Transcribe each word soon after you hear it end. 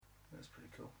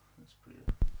That's pretty.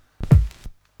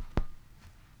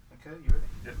 Okay, you ready?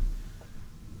 Yep.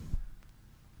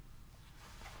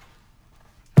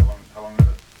 How long is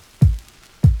it?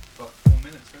 About 4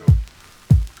 minutes. Cool.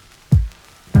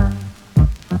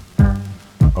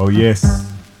 Oh yes.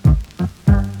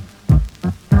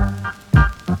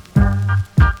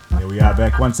 Here we are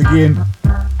back once again.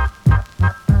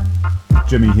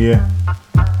 Jimmy here.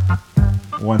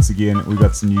 Once again, we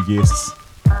got some new guests.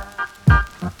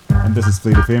 And this is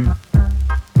Fleet FM.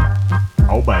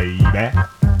 Oh baby.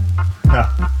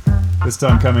 This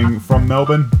time coming from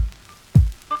Melbourne.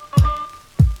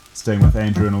 Staying with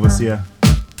Andrew and Alicia.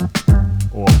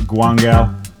 Or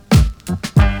Guangao.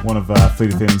 One of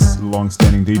Fleet FM's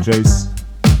long-standing DJs.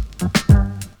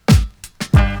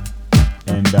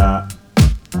 And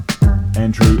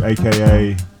Andrew,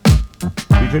 aka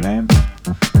DJ name?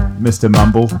 Mr.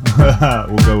 Mumble.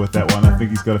 We'll go with that one. I think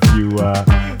he's got a few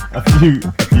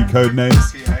code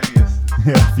names.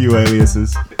 Yeah, a few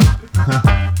aliases.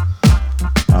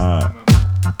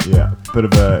 Yeah, bit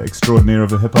of a extraordinaire of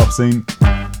the hip hop scene.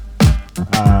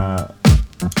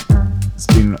 It's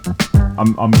been.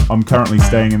 I'm currently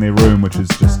staying in their room, which is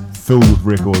just filled with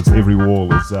records. Every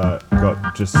wall has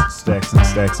got just stacks and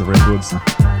stacks of records.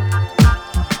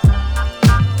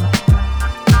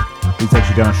 He's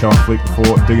actually done a show on Fleet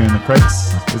before, Digging in the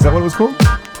Crates. Is that what it was called? I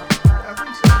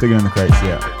think so. Digging in the Crates,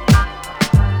 yeah.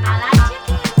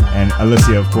 And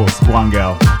Alicia, of course,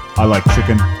 Guangao. I like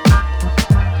chicken.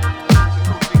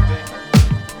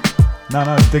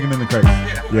 No, Digging in the Crates.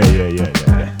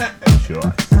 Yeah.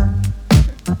 Sure.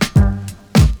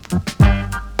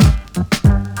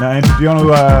 Now, Andrew, do you want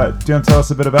to tell us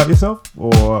a bit about yourself,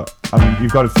 or I mean,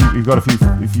 you've got a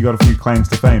few claims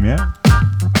to fame, yeah?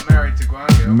 I'm married to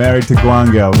Guangao. Married to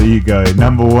Guangao. There you go,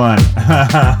 number one.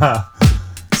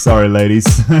 Sorry, ladies.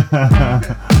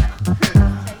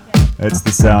 It's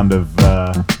the sound of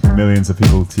millions of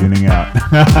people tuning out.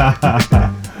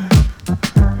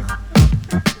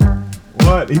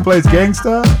 What? He plays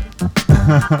gangster?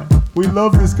 We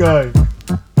love this guy.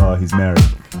 Oh, he's married.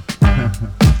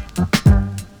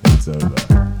 It's over.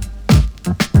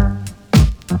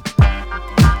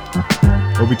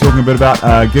 We'll be talking a bit about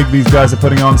a gig these guys are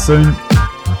putting on soon.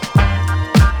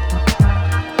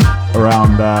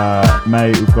 Around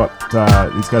May, we've got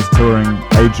these guys touring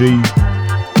AG in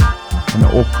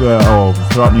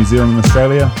throughout New Zealand and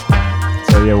Australia.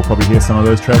 So yeah, we'll probably hear some of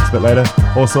those tracks a bit later.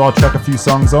 Also, I'll chuck a few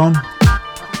songs on.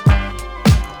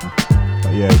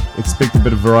 But yeah, expect a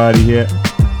bit of variety here.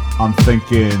 I'm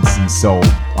thinking some soul.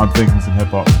 I'm thinking some hip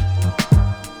hop.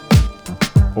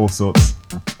 All sorts.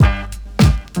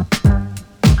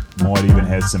 Might even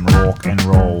have some rock and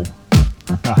roll.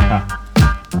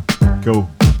 Cool.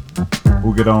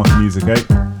 We'll get on with the music, eh?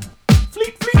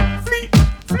 Fleet.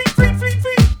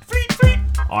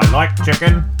 I like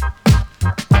chicken.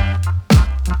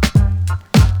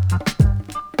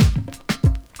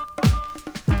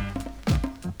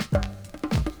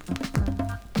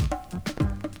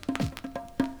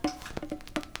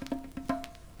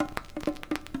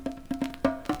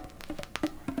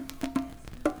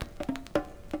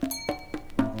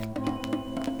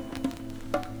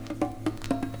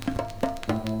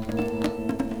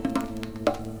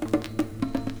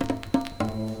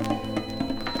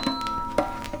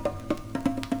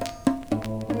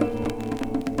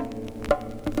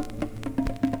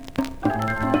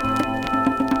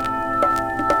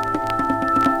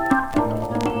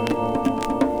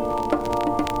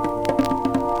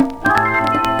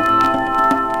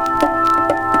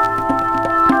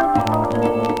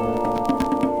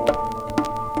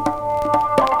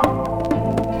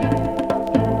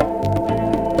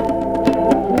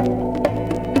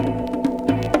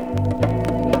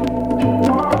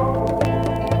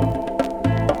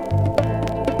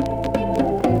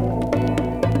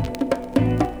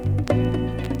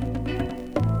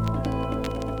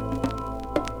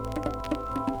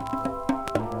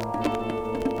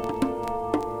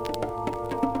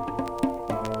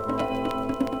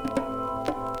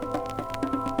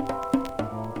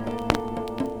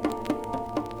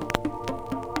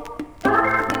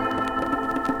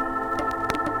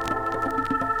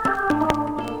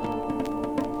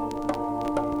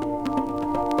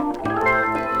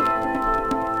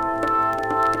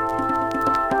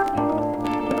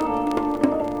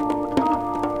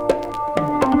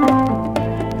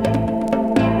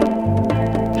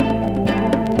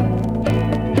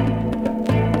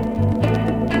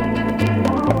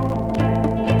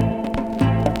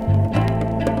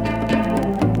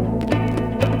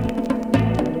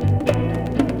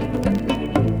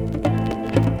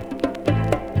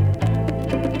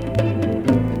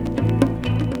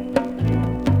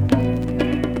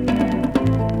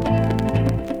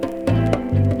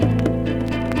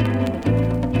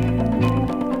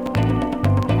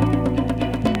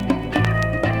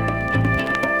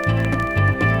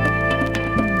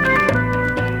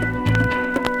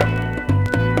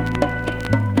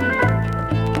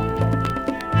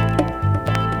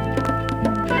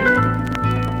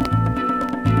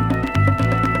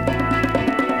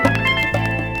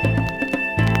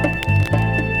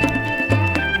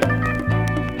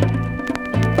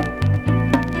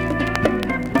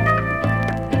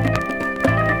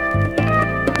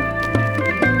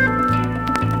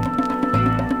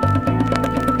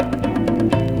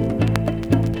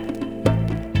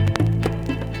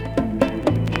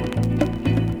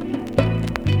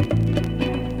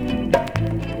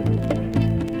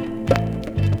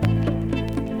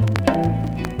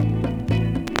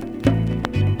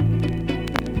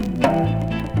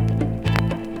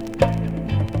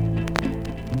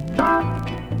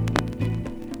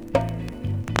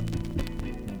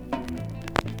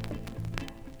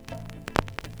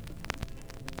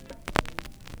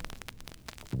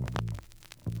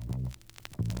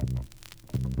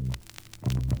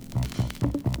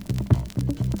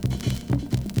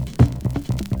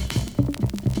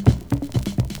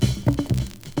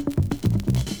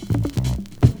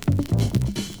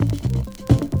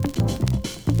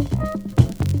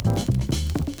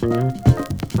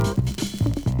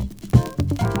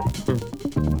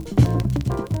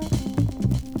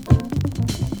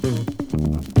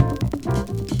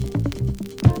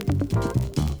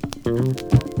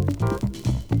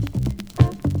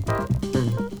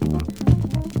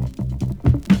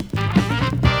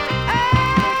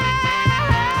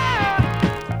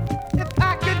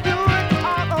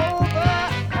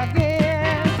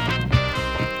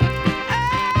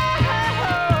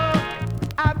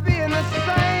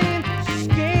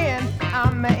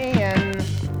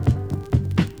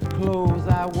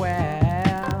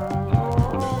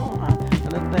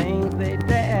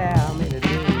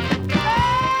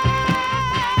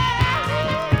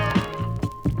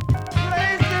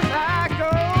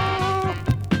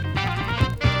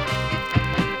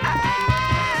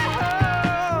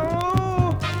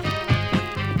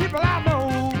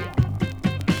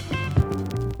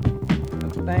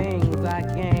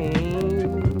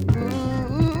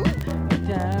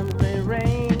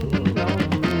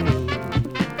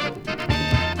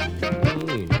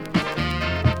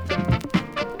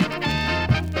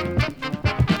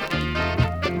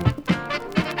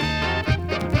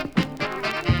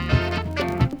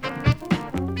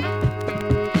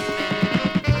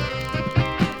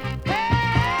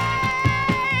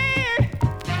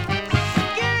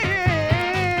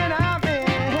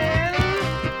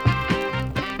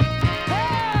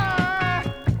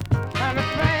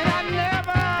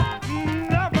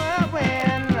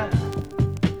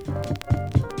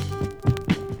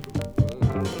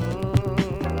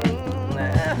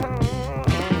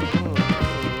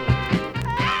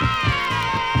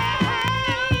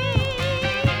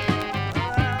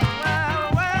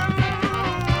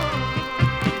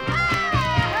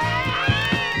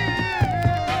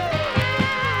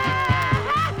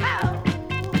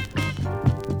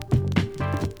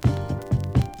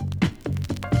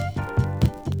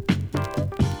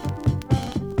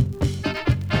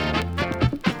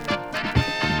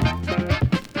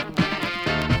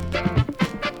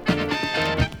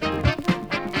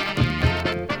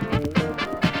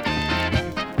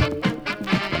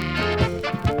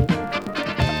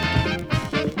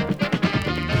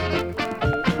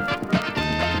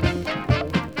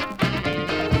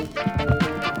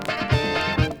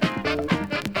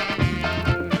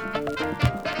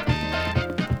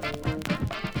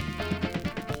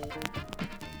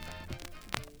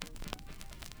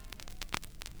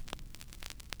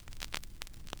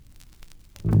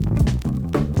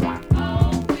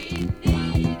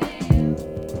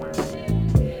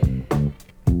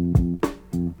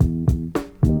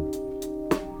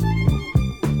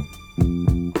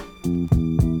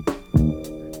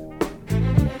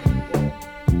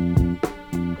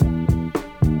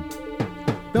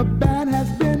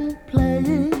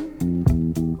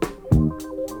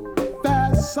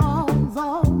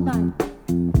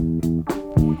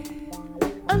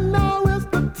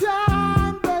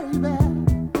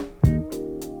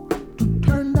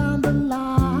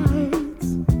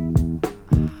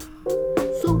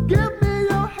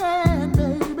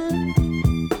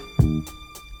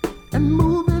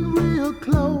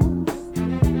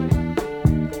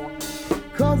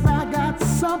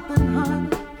 something, honey,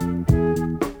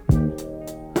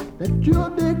 that you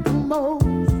dig the most.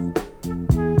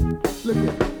 Look at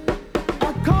it.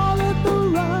 I call it the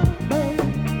run.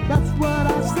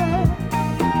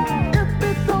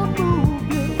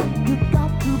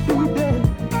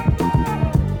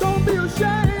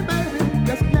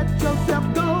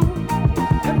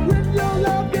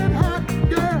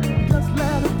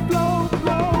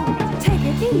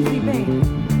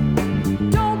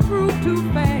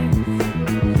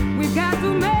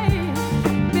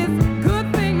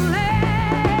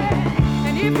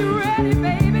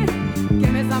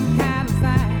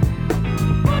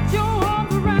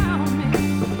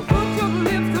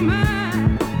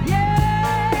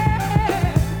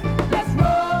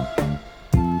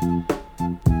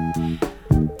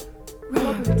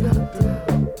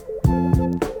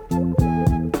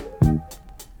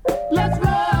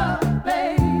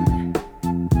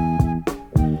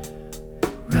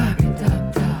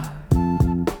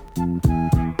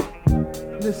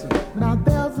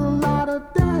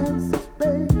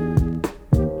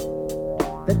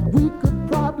 we could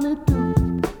probably do.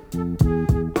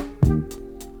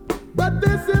 But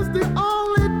this is the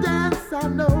only dance I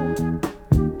know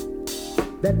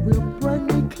that will bring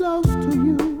me close to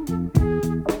you.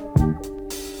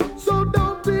 So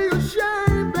don't be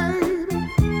ashamed, baby,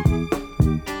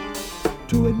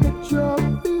 to admit your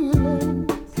feelings.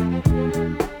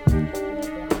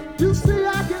 You see,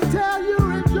 I can tell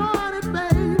you're enjoying it,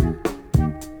 baby,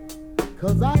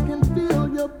 'cause I can feel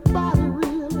your body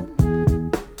reeling.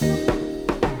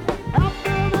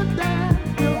 After the dance,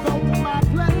 we'll go to my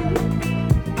place,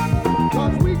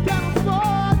 'cause we can't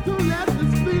afford to let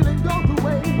this feeling go to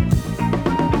waste.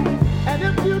 And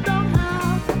if you don't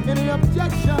have any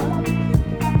objection,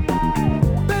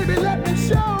 baby, let me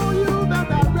show you the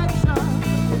direction.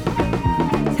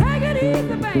 Take it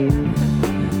easy, baby.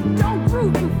 Don't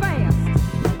move too fast.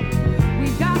 We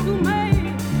got to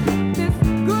make this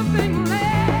good thing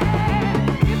last.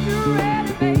 If you're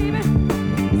ready, baby,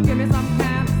 just give me some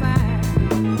kind of sign.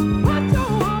 Put your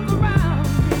arms around me,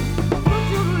 put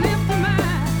your lips to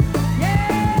mine.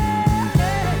 Yeah,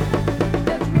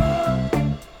 let's roll.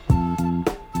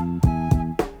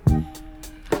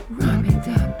 Run it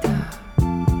up, down.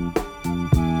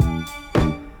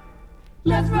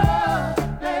 Let's roll,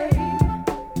 baby.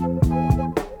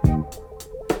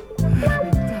 Run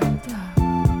it up, down.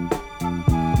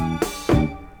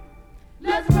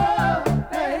 Let's roll,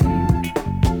 baby.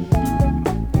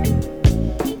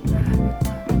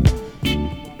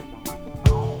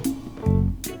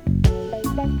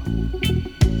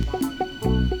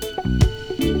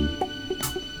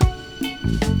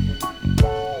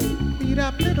 Beat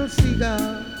up little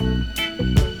seagull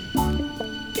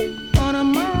on a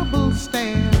marble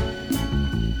stair.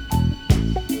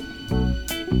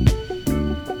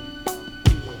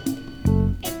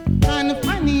 Trying to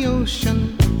find the ocean,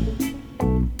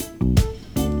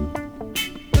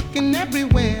 looking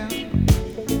everywhere.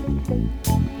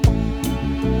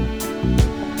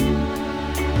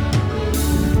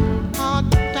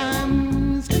 Hard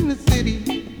times in the city,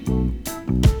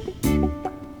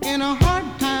 in a hard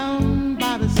town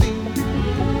by the sea.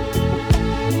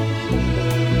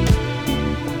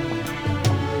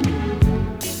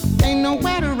 Ain't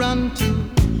nowhere to run to.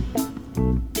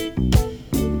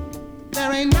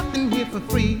 There ain't nothing here for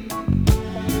free.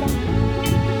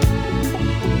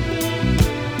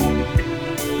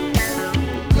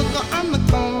 Look on the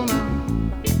corner,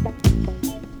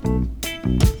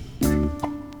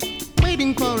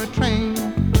 waiting for a train.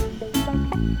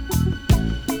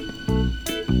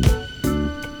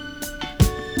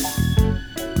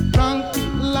 Drunk,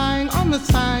 lying on the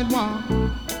sidewalk,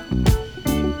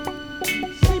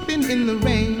 sleeping in the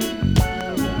rain.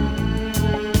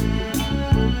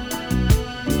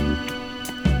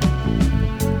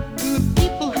 And the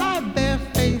people hide their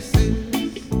faces,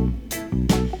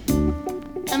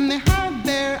 and they hide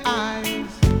their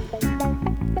eyes.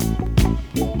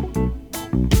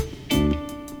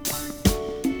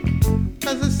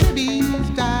 'Cause the city's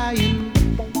dying,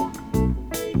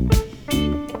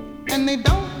 and they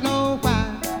don't know why.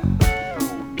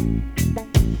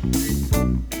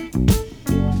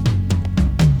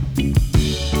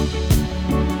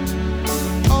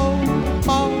 Oh,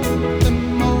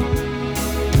 Baltimore,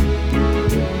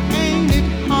 ain't it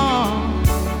hard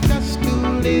just to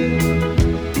live?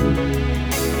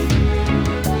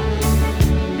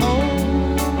 Oh,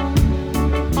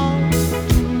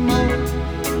 Baltimore,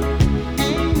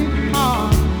 ain't it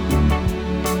hard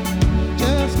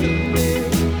just to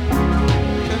live,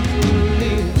 just to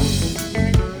live?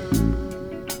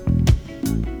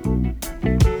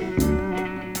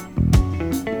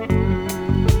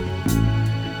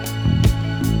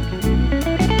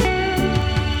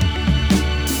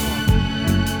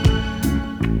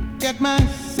 Get my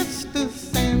sister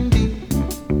Sandy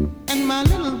and my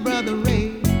little brother Ray.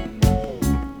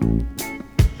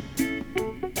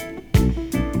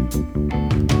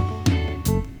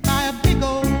 Buy a big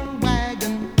old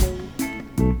wagon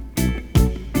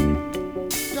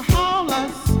to haul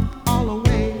us all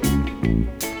away.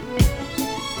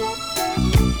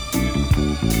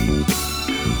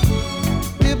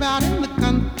 Live out in the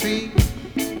country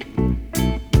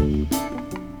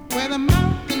where the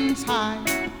mountains high.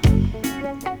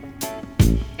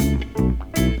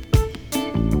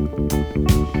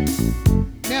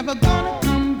 Never gonna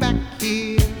come back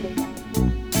here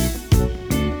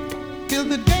till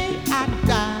the day I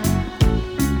die.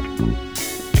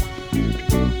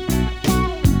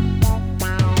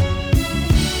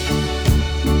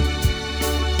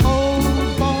 Oh,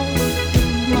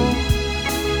 Baltimore,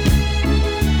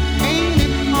 ain't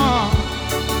it hard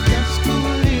just to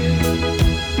live?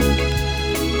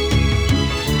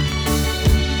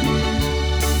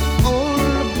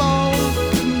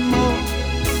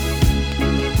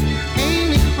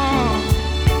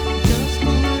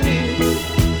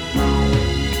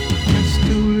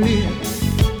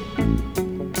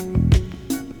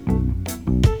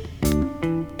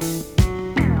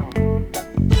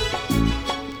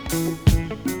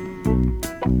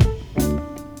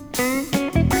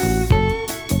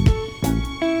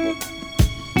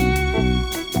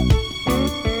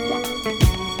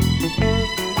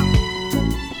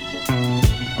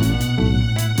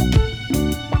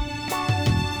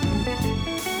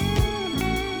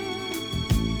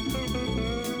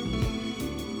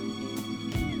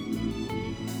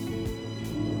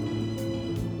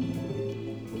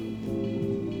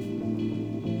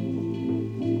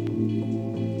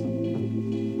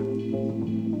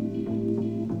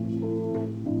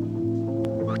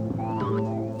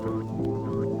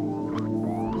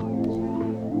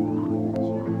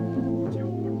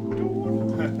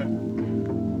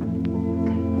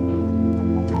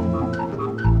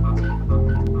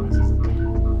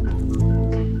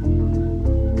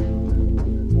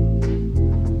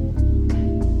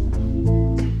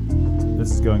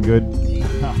 sound good.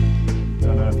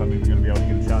 Don't know if I'm even going to be able to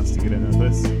get a chance to get into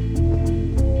this.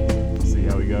 See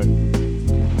how we go.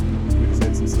 We just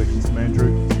had some selections from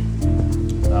Andrew.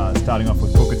 Starting off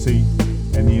with Booker T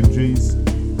and the MGs.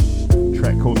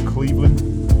 Track called Cleveland.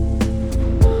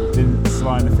 Then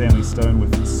Sly and the Family Stone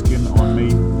with Skin on Me.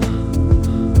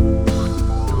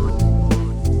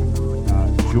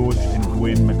 George and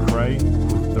Gwen McRae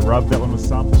with The Rub. That one was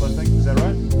sampled, I think. Is that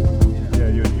right? Yeah,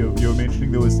 you were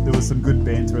mentioning there was some good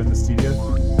banter in the studio.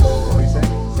 What were you saying?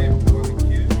 Sample by the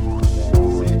Cure.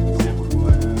 Sample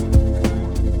by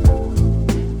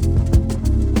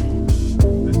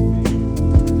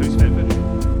Who's favorite?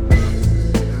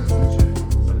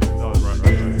 Oh, right.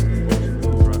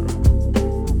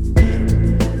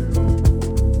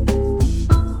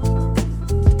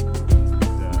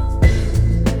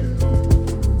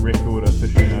 Record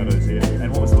aficionados here. And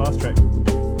what was the last track?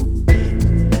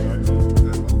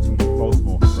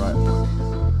 Baltimore, right.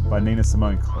 By Nina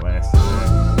Simone. Classic.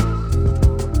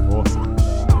 Awesome.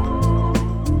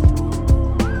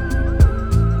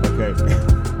 Okay.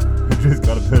 We've just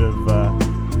got a bit of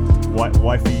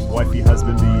wifey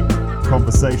husbandy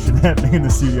conversation happening in the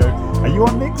studio. Are you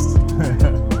on next?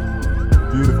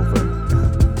 Beautiful thing.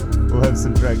 We'll have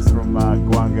some tracks from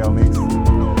Guangal next.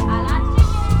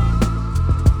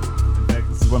 In fact,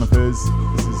 this is one of hers.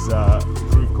 This is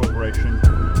Proof Corporation.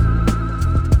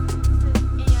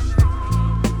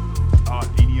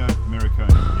 Ennio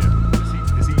Morricone.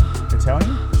 Yeah. Is he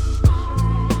Italian?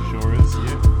 Sure is.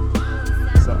 Yeah.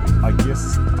 So I guess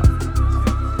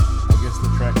the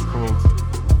track's called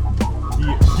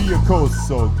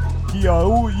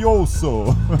Chiaioso.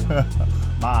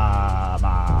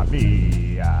 Mamma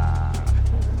mia.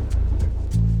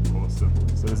 Awesome.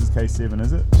 So this is K7,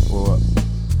 is it? Or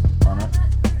oh no.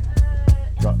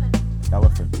 Got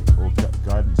Elephant or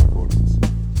Guidance Recordings.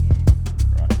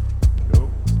 Right. Cool.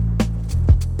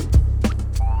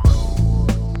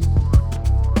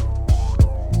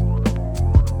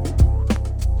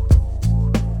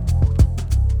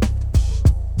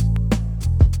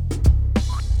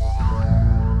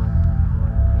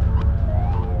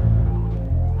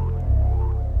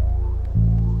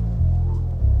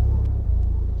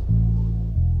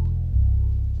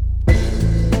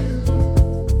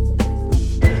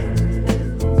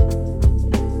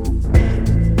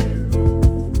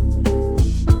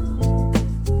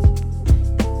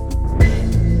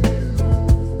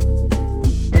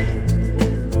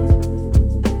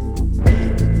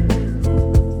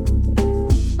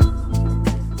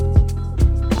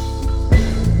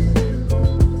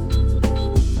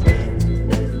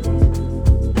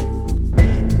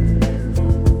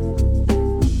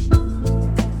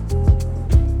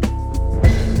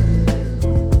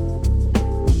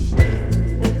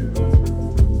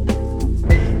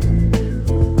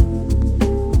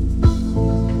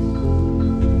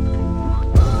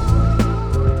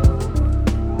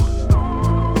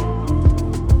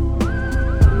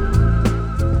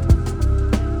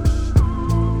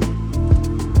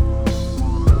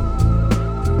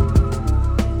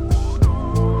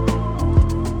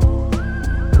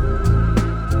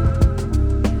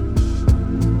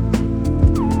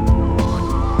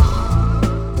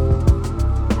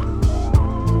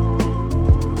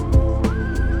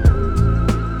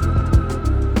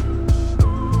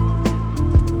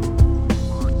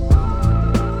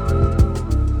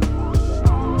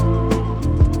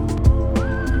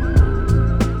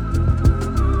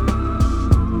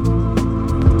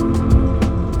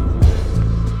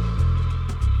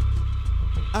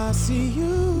 I see you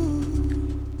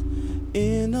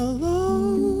in a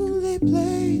lonely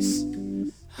place.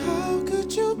 How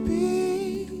could you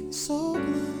be so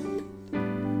blind?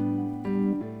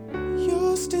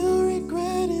 You're still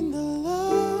regretting the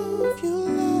love you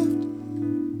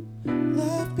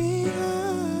left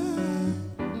behind.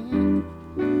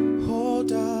 Oh,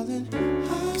 darling,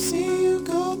 I've seen you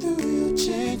go through your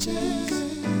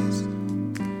changes,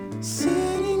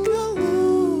 sitting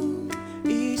alone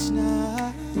each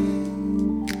night.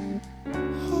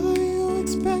 Are you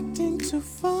expecting to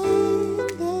find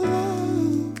the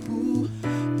love? Ooh,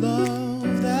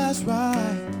 love that's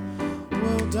right.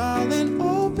 Well, darling,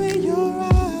 open your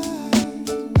eyes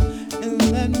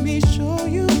and let me show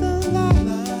you the light.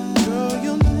 Girl,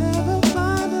 you'll never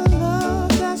find a love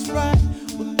that's right.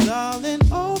 Well, darling,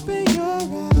 open your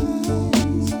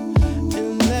eyes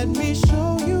and let me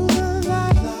show you the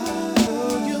light.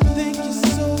 Girl, you think you're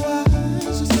so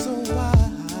wise, you're so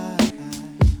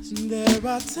wise. There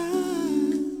are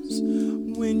times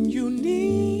when you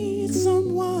need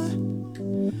someone,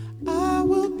 I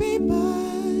will be by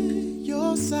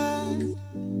your side.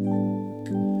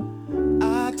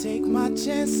 I take my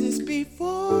chances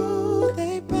before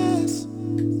they pass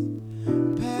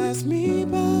me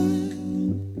by.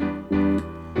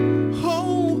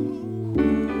 Oh,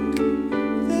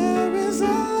 there is a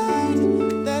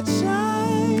light that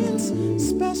shines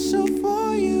special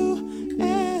for you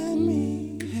and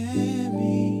me.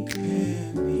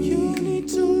 You need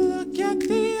to look at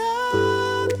the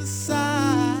other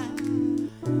side.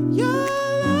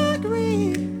 You'll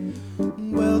agree.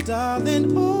 Well,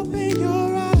 darling, open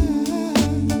your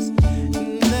eyes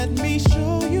and let me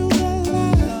show you the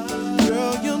light.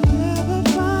 Girl, you'll never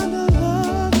find a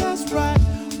love that's right.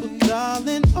 Well,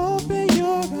 darling, open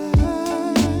your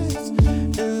eyes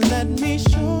and let me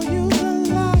show you the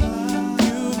light.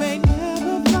 You may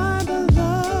never find a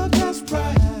love that's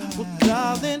right. Well,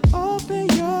 darling, open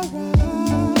your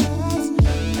eyes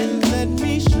and let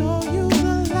me show you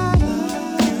the light.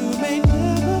 You may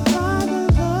never find a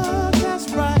love that's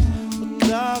right. Well,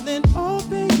 darling,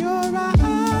 open your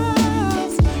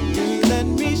eyes and let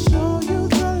me show you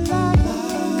the light.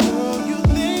 Girl, you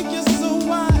think you're so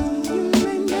wise. You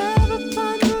may never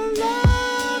find the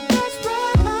love that's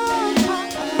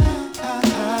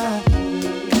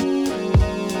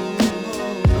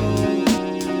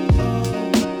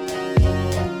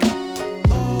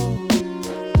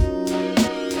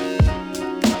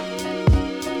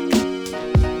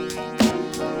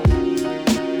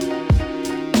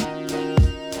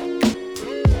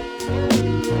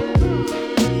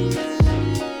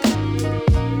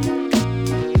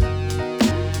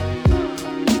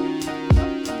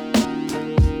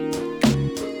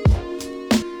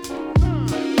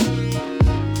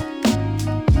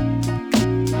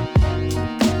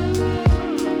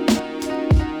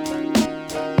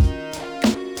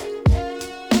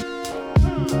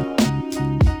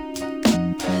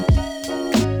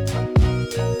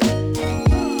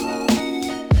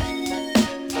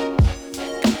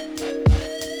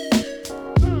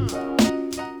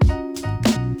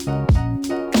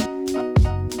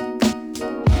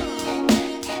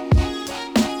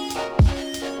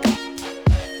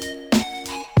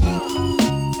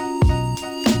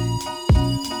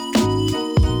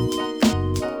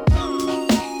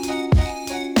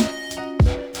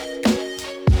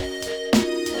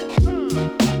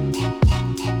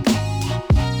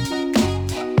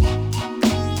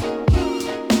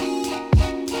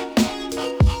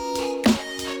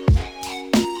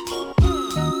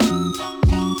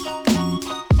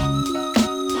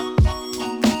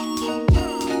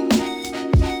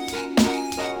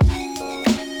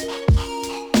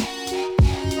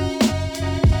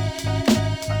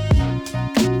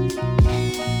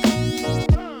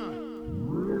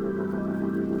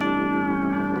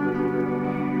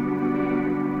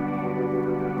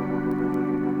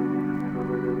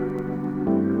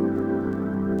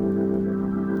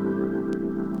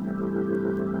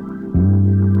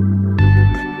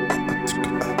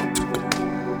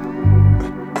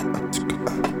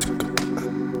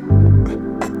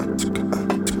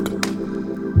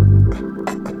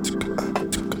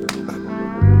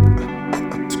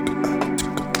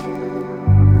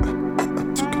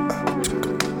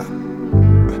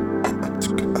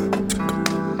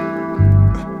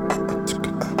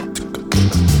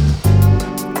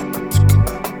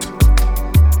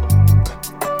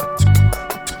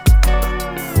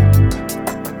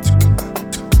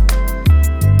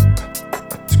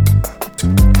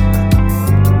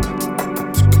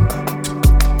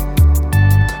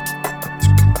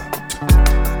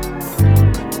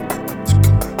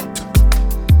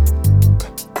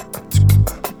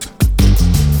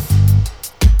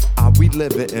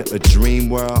living in a dream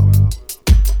world.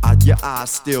 Are your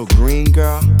eyes still green,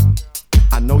 girl?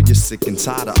 I know you're sick and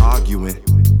tired of arguing,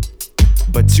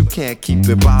 but you can't keep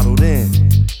it bottled in.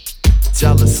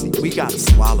 Jealousy, we gotta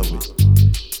swallow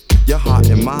it. Your heart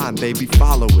and mind, baby,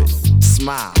 follow it.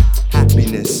 Smile,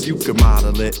 happiness, you can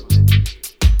model it.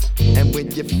 And when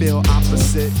you feel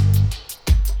opposite,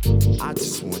 I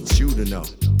just want you to know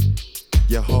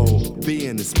your whole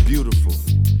being is beautiful.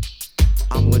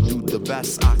 I'ma do the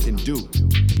best I can do,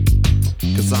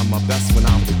 'cause I'm my best when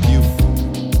I'm with you.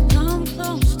 Come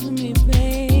close to me,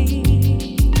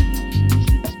 babe.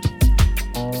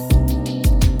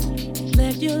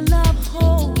 Let your love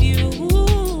hold you.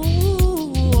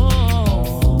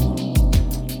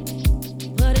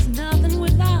 But it's nothing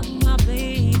without my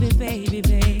baby, baby,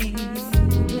 baby.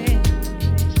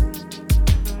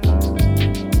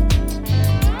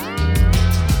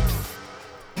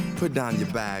 Put down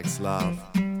your bags, love.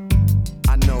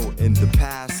 I know in the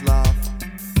past, love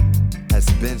has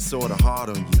been sorta hard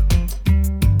on you,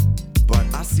 but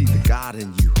I see the God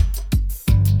in you.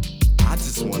 I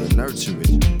just wanna nurture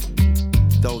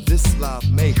it. Though this love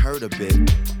may hurt a bit,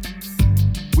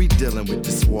 we dealing with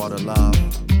this water love.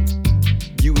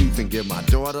 You even give my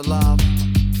daughter love.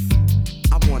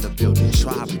 I wanna build a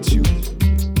tribe with you,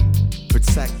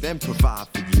 protect and provide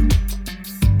for you.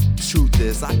 Truth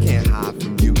is, I can't hide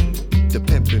from you. The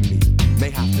pimp in me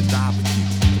may have to die with you.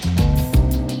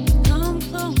 Come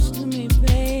close to me,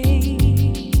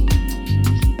 babe.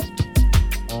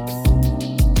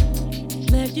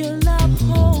 Let your love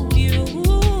hold you.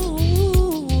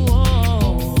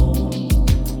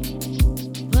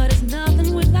 But it's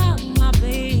nothing without my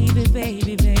baby,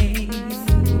 baby, baby.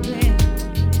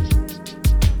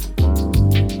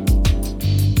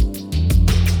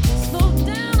 Slow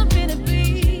down a bit,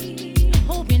 baby.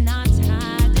 Hope you're not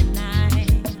tired tonight.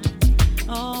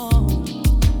 Oh.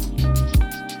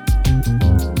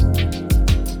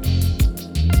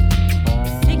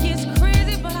 It gets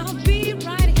crazy, but I'll be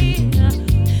right here.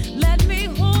 Let me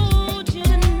hold you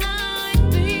tonight,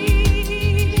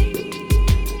 baby.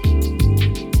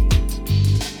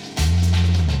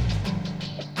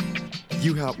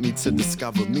 You helped me to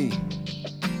discover me.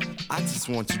 I just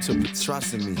want you to put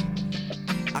trust in me.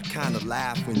 I kinda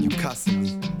laugh when you cussing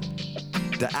me.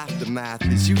 The aftermath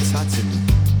is you touching me.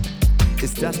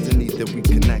 It's destiny that we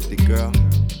connected, girl.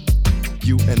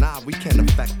 You and I, we can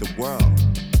affect the world.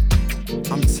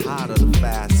 I'm tired of the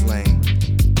fast lane.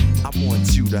 I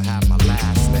want you to have my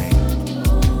last name.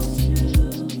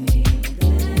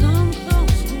 Come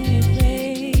close to me,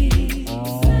 babe.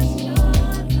 Let your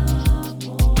love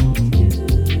hold you.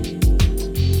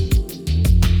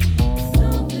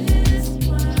 Know this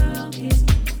world is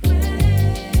crazy.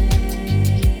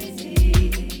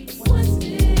 What's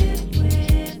it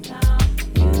without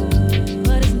you?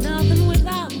 But it's nothing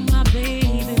without my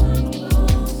baby. Come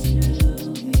close to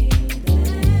me,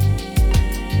 baby.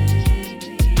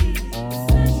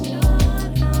 Let your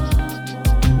love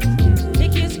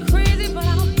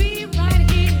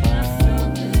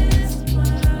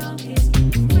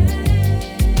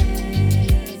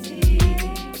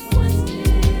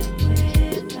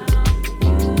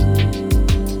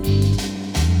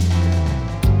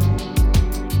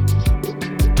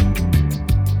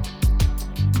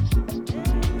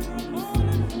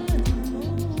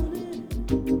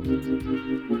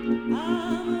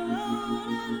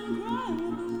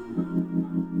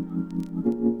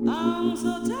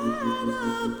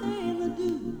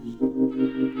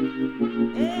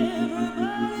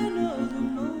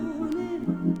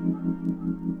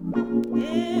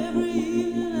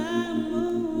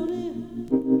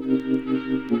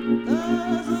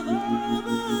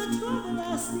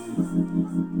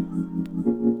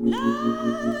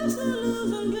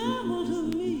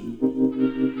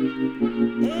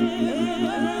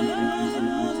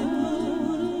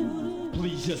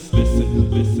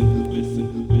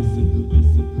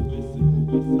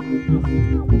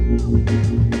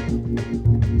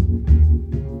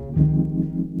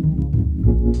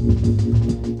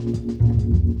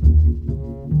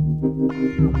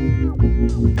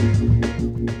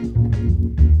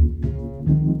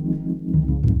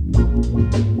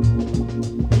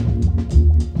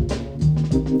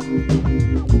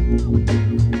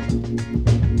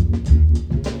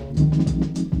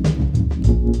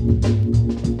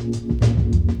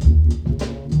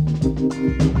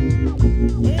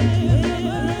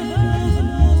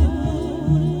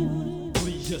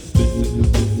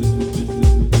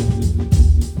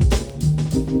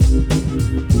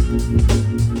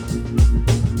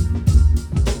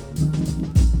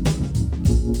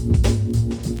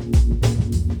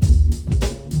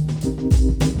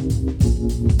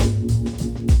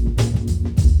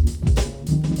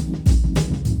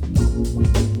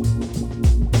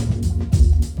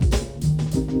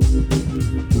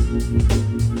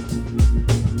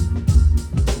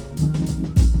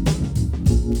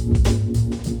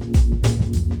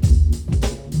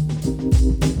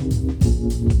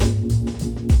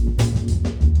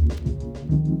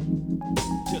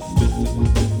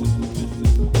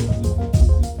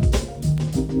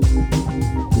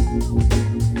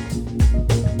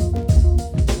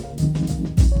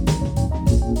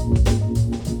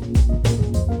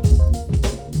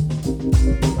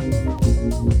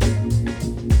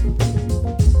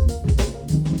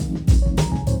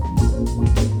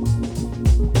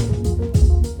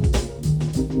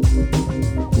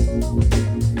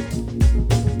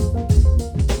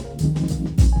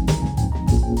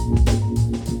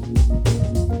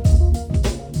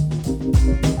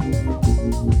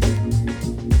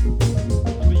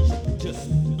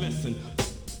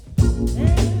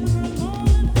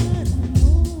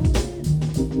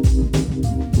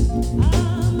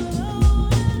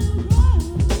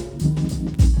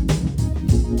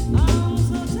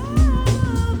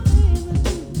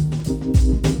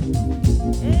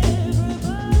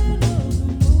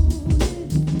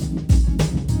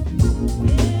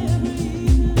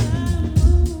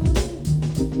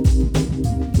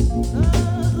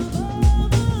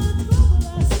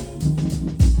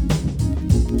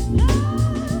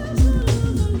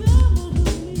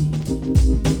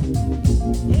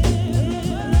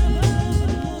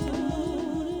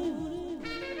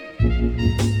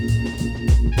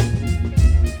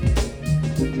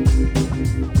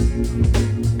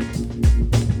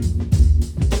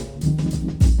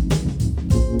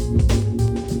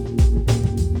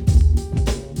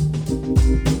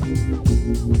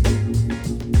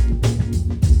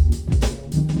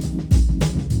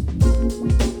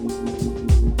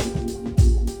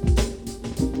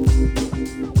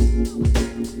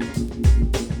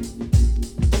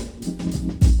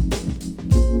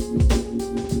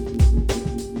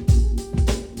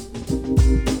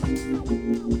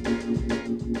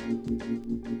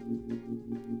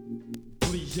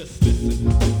Just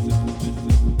listen.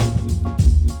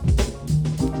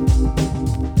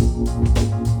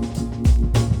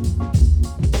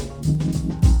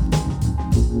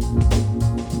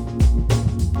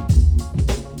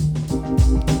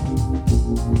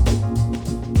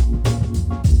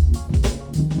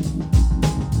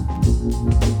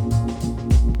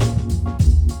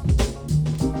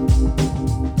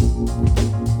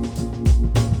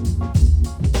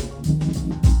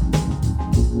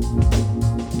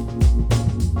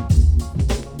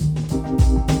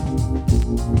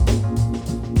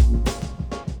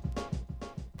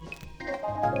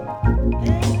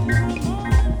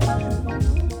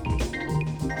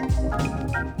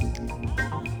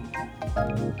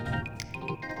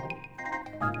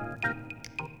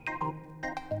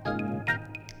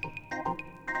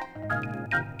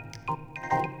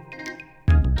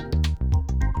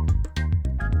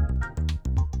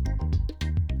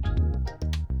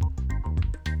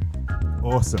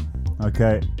 Awesome.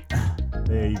 Okay,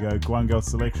 there you go. Guangel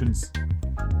selections.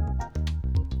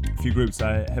 A few groups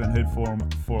I haven't heard from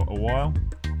for a while.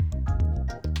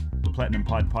 The Platinum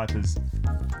Pied Pipers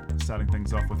starting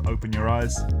things off with Open Your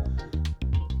Eyes.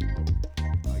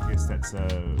 I guess that's a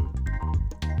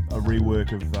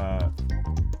rework of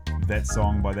that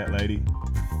song by that lady.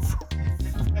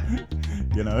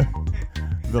 You know,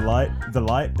 the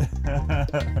light.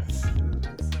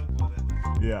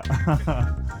 Yeah.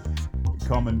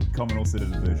 Common also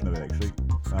did a version of it actually,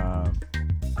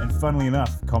 and funnily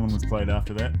enough, Common was played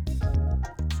after that.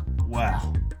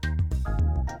 Wow.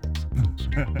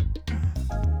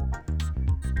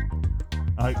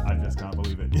 I just can't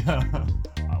believe it. Yeah,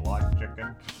 I like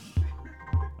chicken.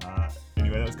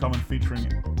 Anyway, that was Common featuring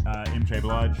MJ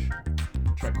Blige,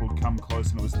 a track called Come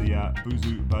Close, and it was the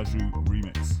Buzu Baju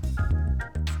remix.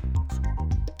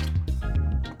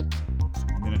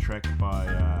 And then a track by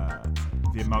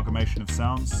The Amalgamation of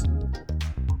Sounds, a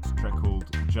track called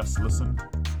Just Listen.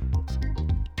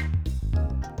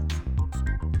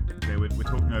 Okay, we're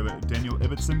talking over Daniel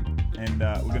Ibbotson, and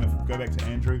we're going to go back to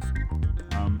Andrew.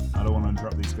 I don't want to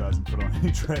interrupt these guys and put on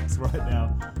any tracks right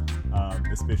now,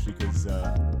 especially because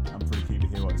I'm pretty keen to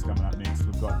hear what's coming up next.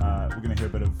 We're going to hear a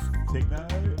bit of techno.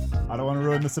 I don't want to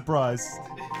ruin the surprise.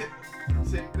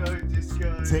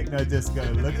 Techno disco,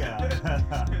 look out.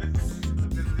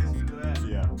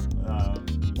 Yeah,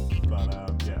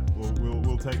 yeah,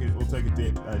 we'll take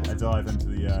a dive into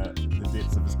the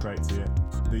depths of his crates here.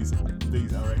 These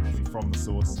are actually from the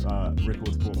source.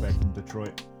 Records brought back from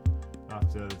Detroit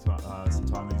after some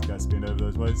time these guys spent over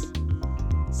those ways.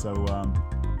 So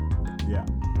yeah,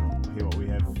 hear what we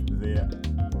have there.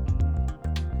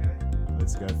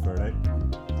 Let's go for it, eh?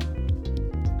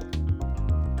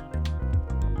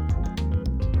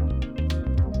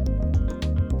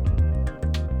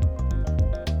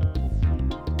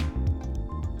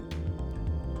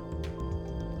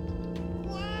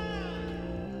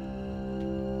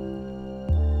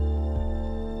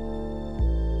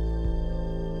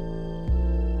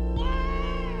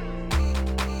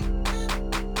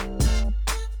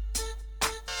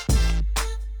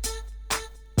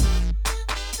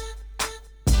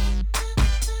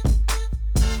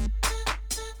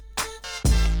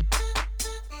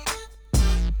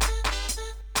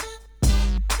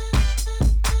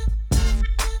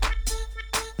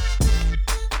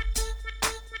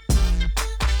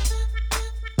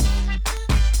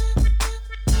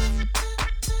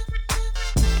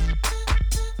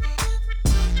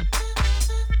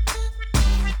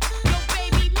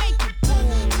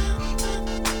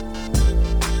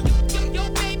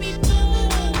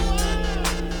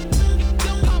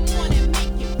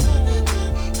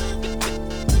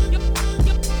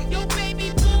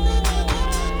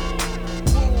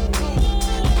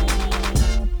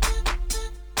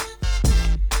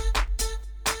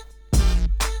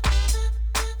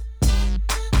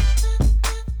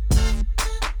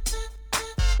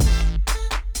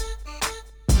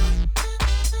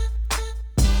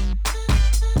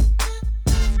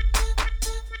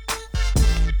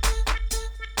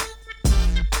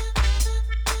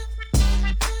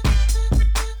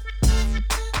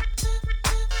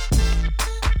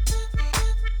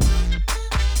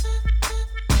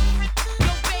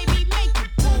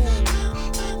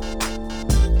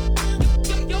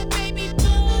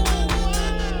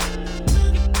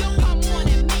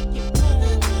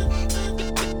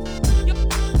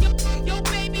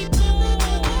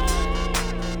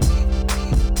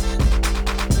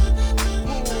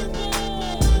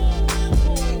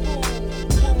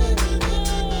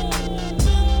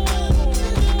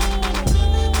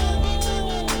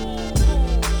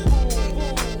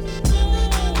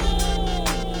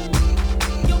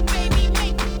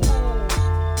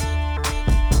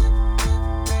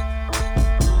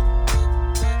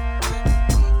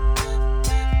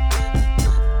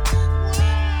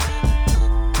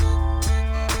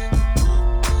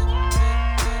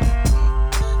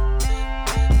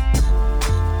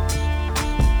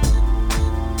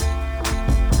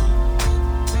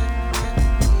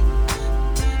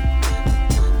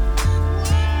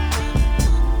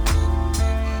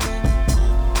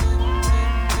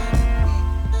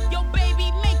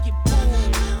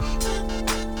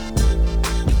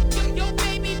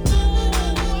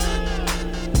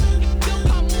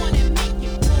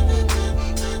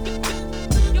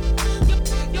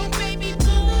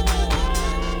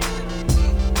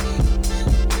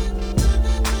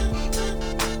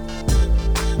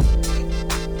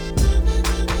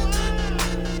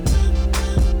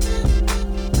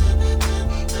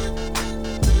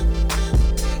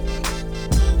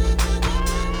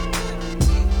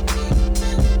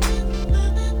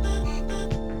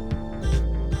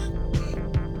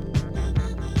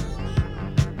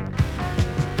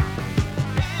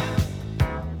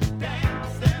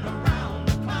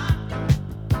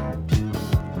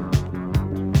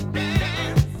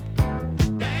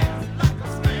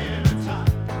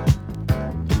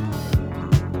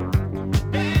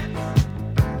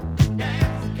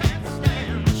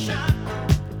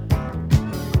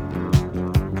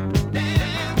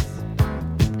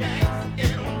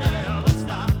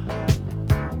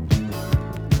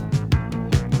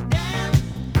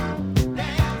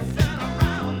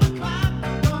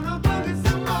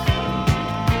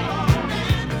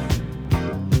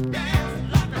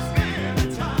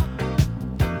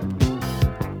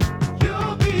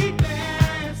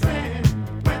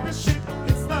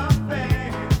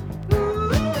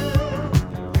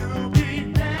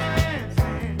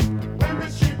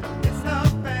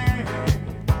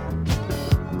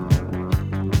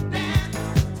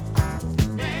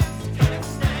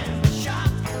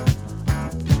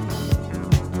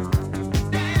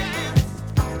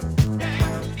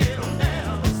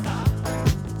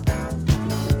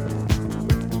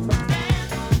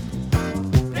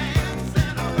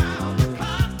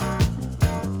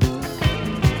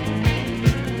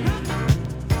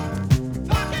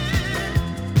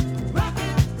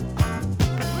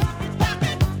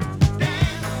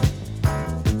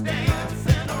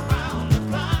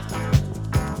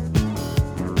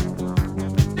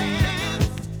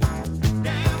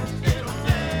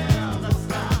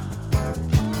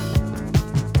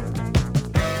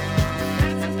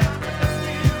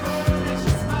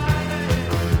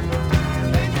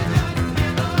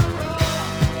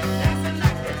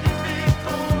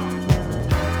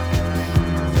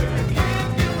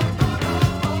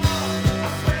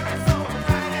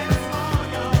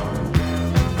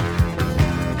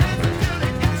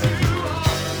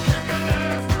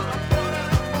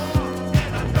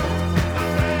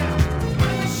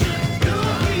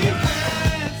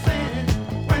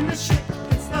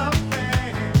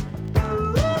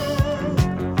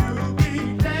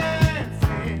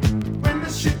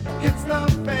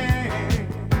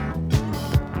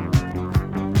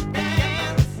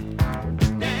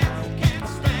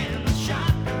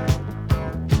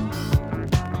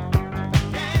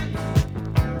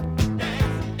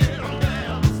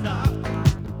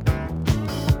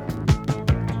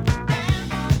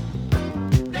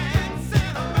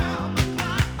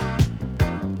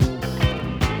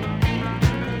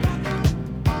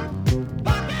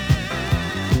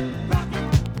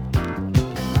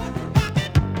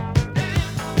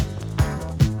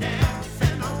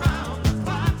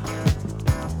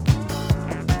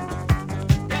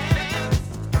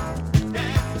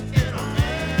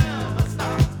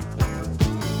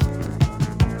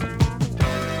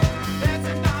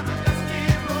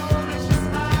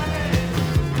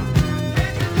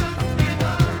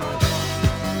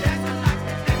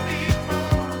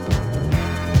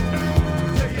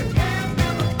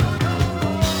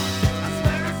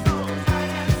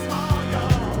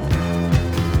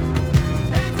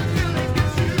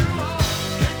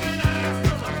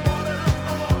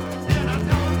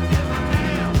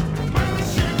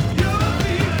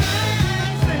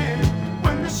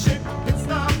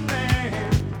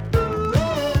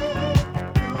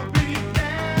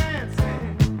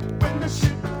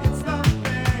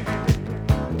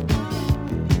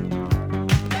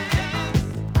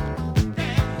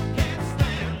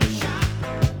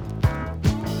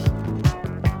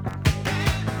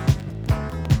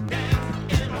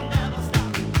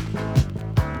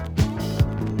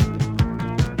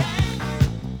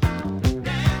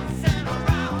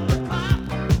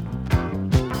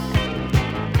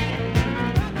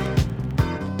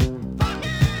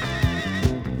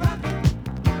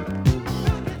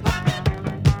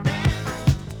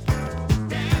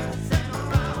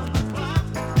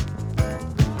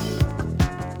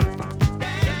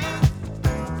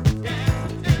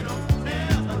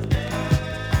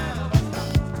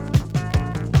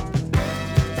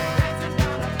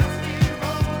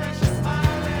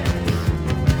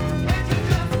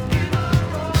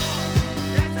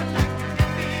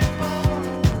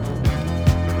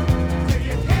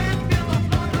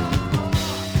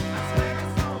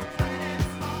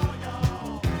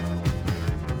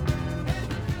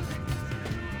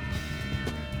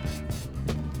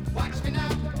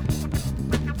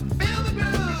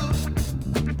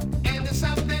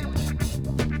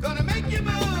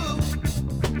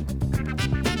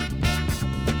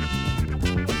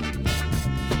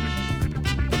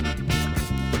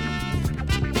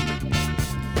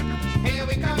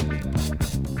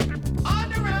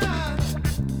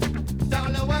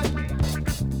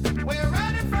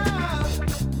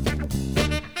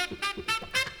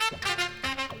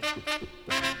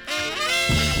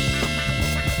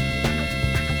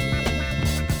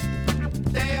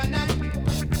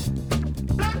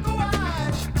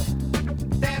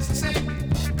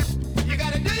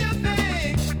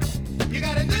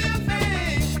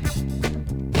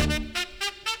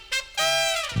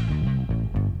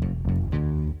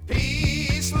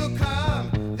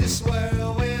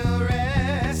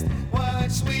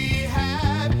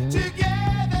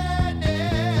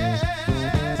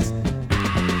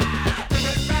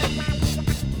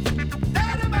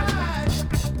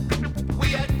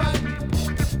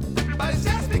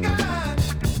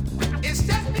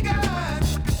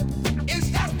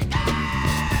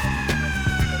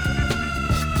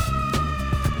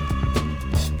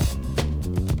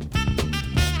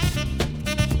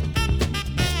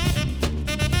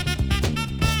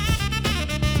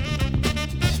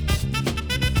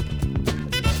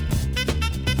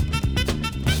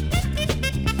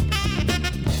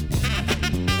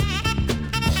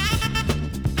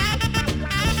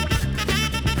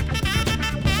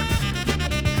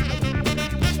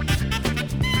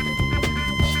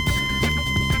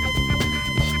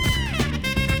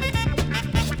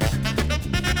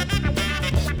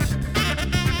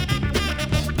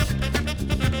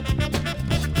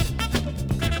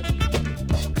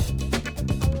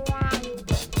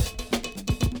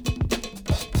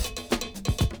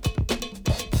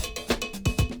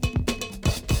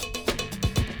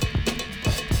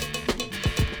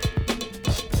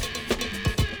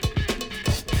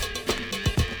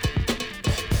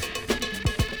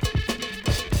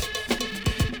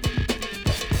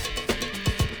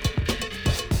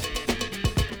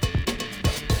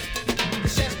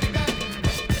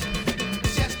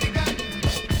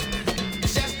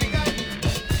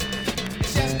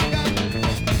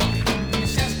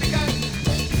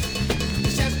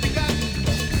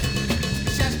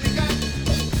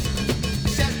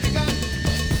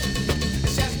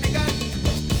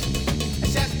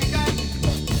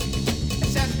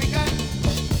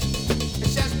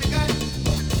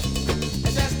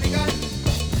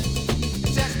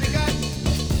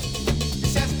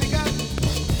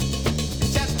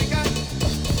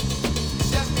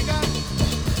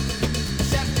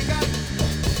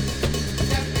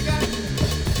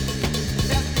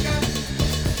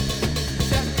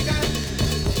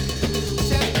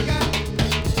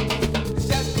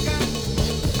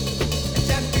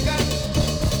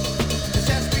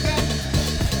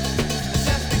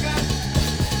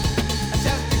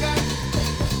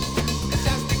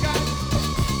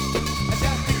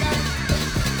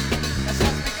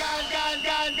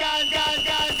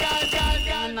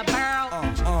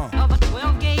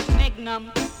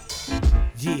 Magnum.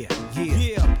 Yeah, yeah.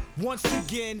 Yeah, once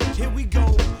again, here we go.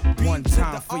 One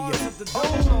time for you.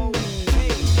 Oh, hey.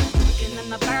 Looking in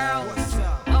the barrel What's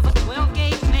up? of a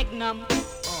 12-gauge Magnum.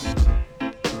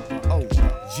 Oh,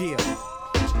 yeah.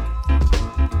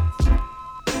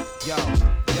 Yo.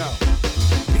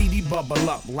 BD bubble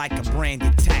up like a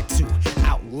branded tattoo.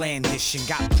 Outlandish and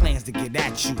got plans to get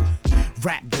at you.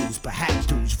 Rap dudes, but hack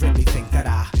dudes really think that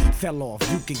I fell off.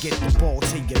 You can get the ball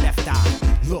to your left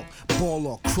eye. Look, ball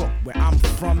or crook, where I'm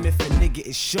from, if a nigga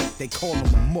is shook, they call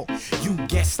him a mook. You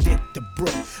guessed it, the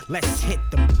brook. Let's hit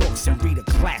them books and read a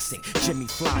classic. Jimmy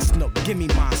Fly Snook, give me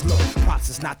mine's look. Props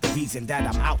is not the reason that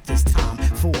I'm out this time.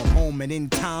 For a moment in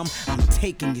time, I'm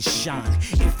taking your shine.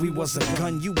 If we was a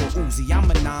gun, you were Uzi. I'm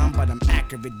a 9, but I'm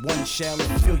accurate. One shell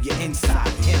and fill your inside.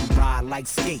 Him ride like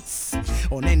skates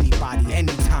on anybody,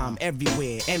 anytime,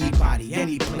 everywhere, anybody,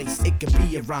 any place. It could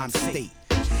be a rhyme state.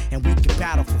 And we could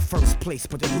battle for first place,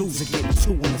 but the loser get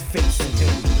 2 in the face. And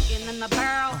then we Looking in the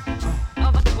barrel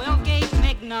of a 12-gauge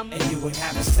Magnum. and you would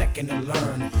have a second to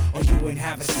learn, or you would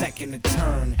have a second to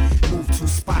turn. Move 2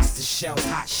 spots to shells,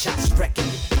 hot shots, wrecking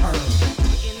your turn.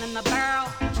 Looking in the barrel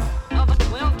of a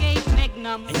 12-gauge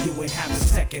Magnum. And you would have a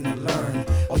second to learn,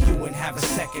 or you would have a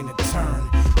second to turn.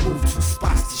 Move 2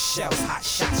 spots to shells, hot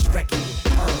shots, wrecking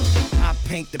your turn. I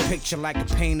paint the picture like a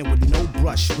painter with no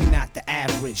brush. We not the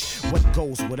average. What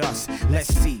goes with us?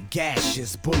 Let's see.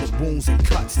 Gashes, bullet wounds, and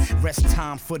cuts. Rest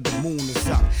time for the moon is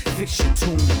up. Fix your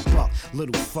tune and buck.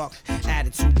 Little fuck,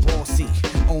 attitude bossy.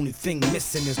 Only thing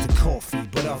missing is the coffee.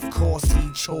 But of course,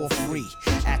 he chore free.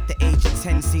 At the age of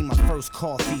 10, seen my first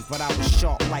car thief. But I was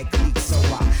sharp like leak, so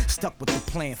I stuck with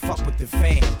the plan. Fuck with the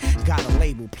van. Got a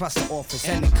label, plus an office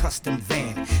and a custom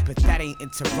van. But that ain't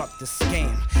interrupt the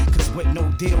scam. Cause with no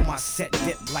deal, my set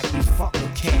dip like we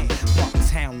fucking can.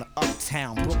 Bucktown to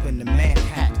uptown, Brooklyn to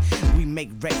Manhattan. We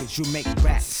make records, you make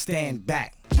raps, stand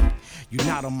back. You're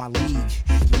not on my league,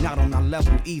 you're not on our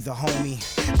level either, homie.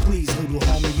 Please, little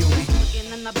homie, you be.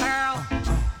 Looking in the barrel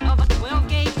of a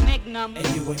 12-gauge Magnum.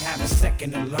 And you would have a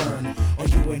second to learn, or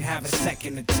you would have a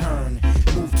second to turn.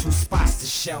 Move 2 spots to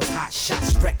shells, hot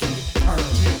shots, wrecking your turn.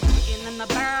 Looking in the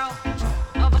barrel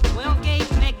of a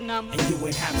 12-gauge Magnum. And you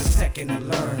would have a second to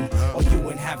learn, or you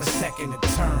would have a second to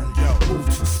turn. Move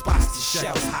 2 spots to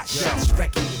shells, hot shots,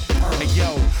 wrecking your turn. Hey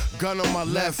yo, gun on my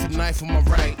left and knife on my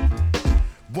right.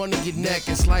 One in your neck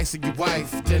and slice of your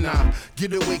wife. Then I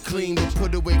get away clean but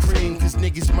put away cream. Cause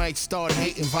niggas might start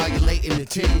hating, violating the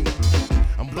team.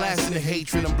 I'm blasting the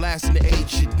hatred, I'm blasting the hate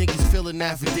shit. Niggas filling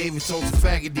affidavits on some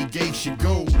faggoty gay shit.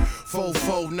 Go, fo,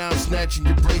 now I'm snatching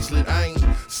your bracelet. I ain't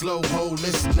slow ho,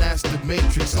 listen, that's the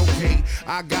matrix. Okay,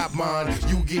 I got mine,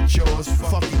 you get yours.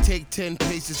 Fuck it, take 10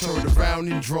 paces, turn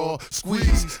around and draw.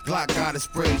 Squeeze, Glock got a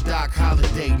spray, Doc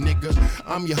Holiday, nigga.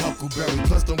 I'm your Huckleberry,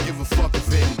 plus don't give a fuck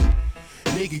if any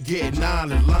nigga getting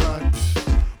out of line.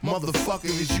 Motherfucker,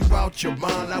 is you out your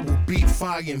mind? I will beat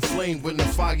fire and flame when I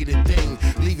fire the thing.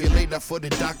 Leave it later for the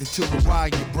doctor to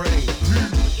rewire your brain.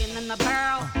 Looking in the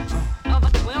barrel of a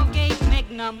 12-gauge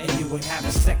Magnum. And you would have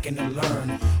a second to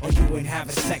learn, or you would have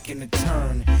a second to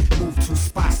turn. Move 2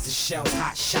 spots to shells,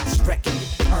 hot shots, wrecking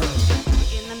your turn.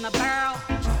 Looking in the barrel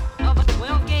of a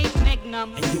 12-gauge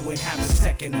Magnum. And you would have a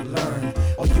second to learn,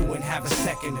 or you would have a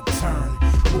second to turn.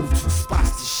 Move 2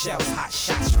 spots to shells, hot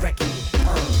shots, wrecking your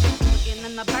turn. Looking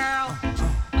in the barrel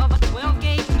of a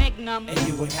 12-gauge Magnum. And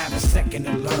you would have a second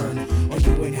to learn, or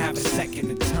you would have a second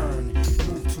to turn.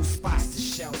 Move 2 spots to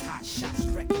shells, hot shots,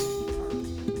 wrecking your turn.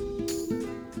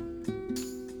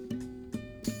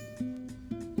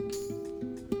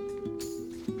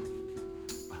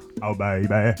 Oh,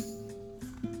 baby.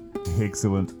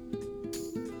 Excellent.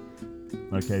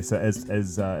 Okay, so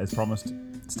as promised,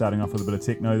 starting off with a bit of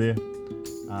techno there,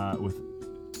 with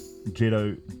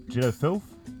Jedo Filth,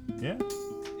 yeah?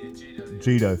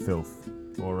 Jedo Filth,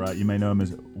 or you may know him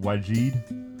as Wajid.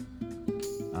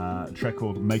 A track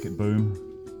called Make It Boom.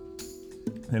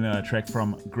 Then a track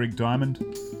from Greg Diamond,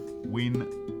 When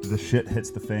the Shit Hits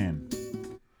the Fan.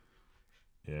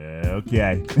 Yeah,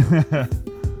 okay.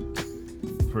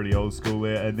 Pretty old school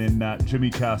there. And then Jimmy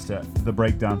Castor, The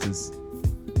Breakdancers.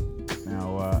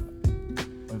 Now,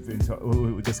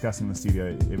 we're discussing the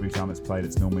studio. Every time it's played,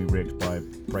 it's normally wrecked by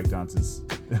breakdancers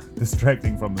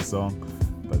distracting from the song.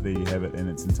 But there you have it in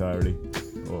its entirety.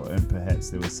 And perhaps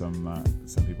there was some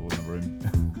people in the room.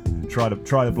 try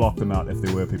to block them out if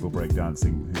there were people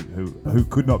breakdancing who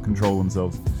could not control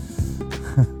themselves.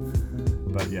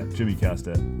 But yeah, Jimmy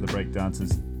Castor, The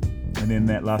Breakdancers. And then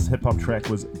that last hip hop track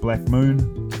was Black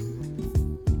Moon,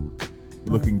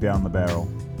 Looking Down the Barrel.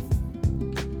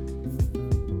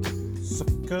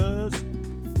 Suckers.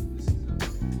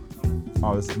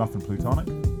 Oh, this is Muffin Plutonic.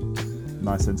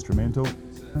 Nice instrumental.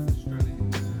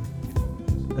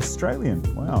 Australian.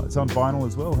 Wow, it's on vinyl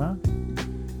as well, huh?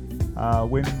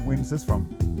 When's this from?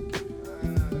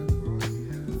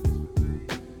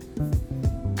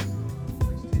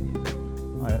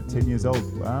 Oh, yeah, 10 years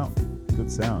old. Wow,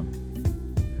 good sound.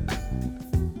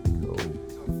 Cool.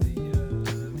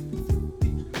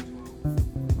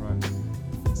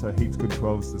 Right. So Heaps Good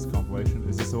 12s, this compilation.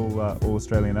 Is this all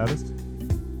Australian artists?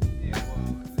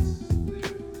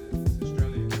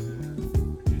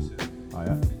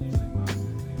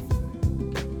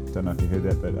 Don't know if you heard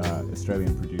that, but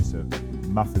Australian producer.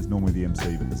 Muff is normally the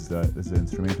MC, but this is the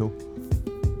instrumental.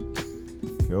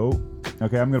 Cool.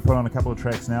 Okay, I'm going to put on a couple of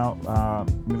tracks now. I'm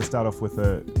going to start off with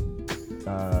a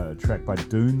track by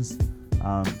Dunes.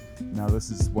 Now, this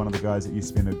is one of the guys that used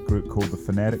to be in a group called The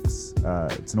Fanatics.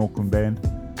 It's an Auckland band.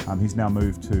 He's now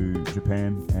moved to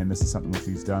Japan, and this is something which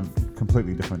he's done.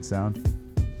 Completely different sound.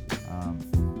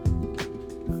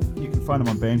 You can find him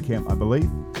on Bandcamp, I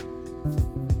believe.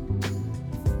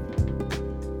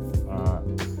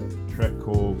 Track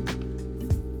called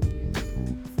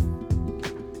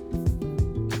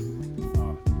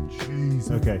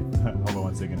okay, hold on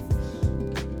 1 second.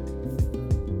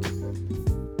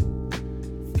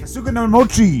 Kasuga no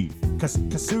Mochi.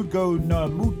 Kasugo no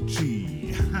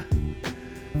Mochi.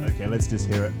 Okay, let's just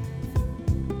hear it.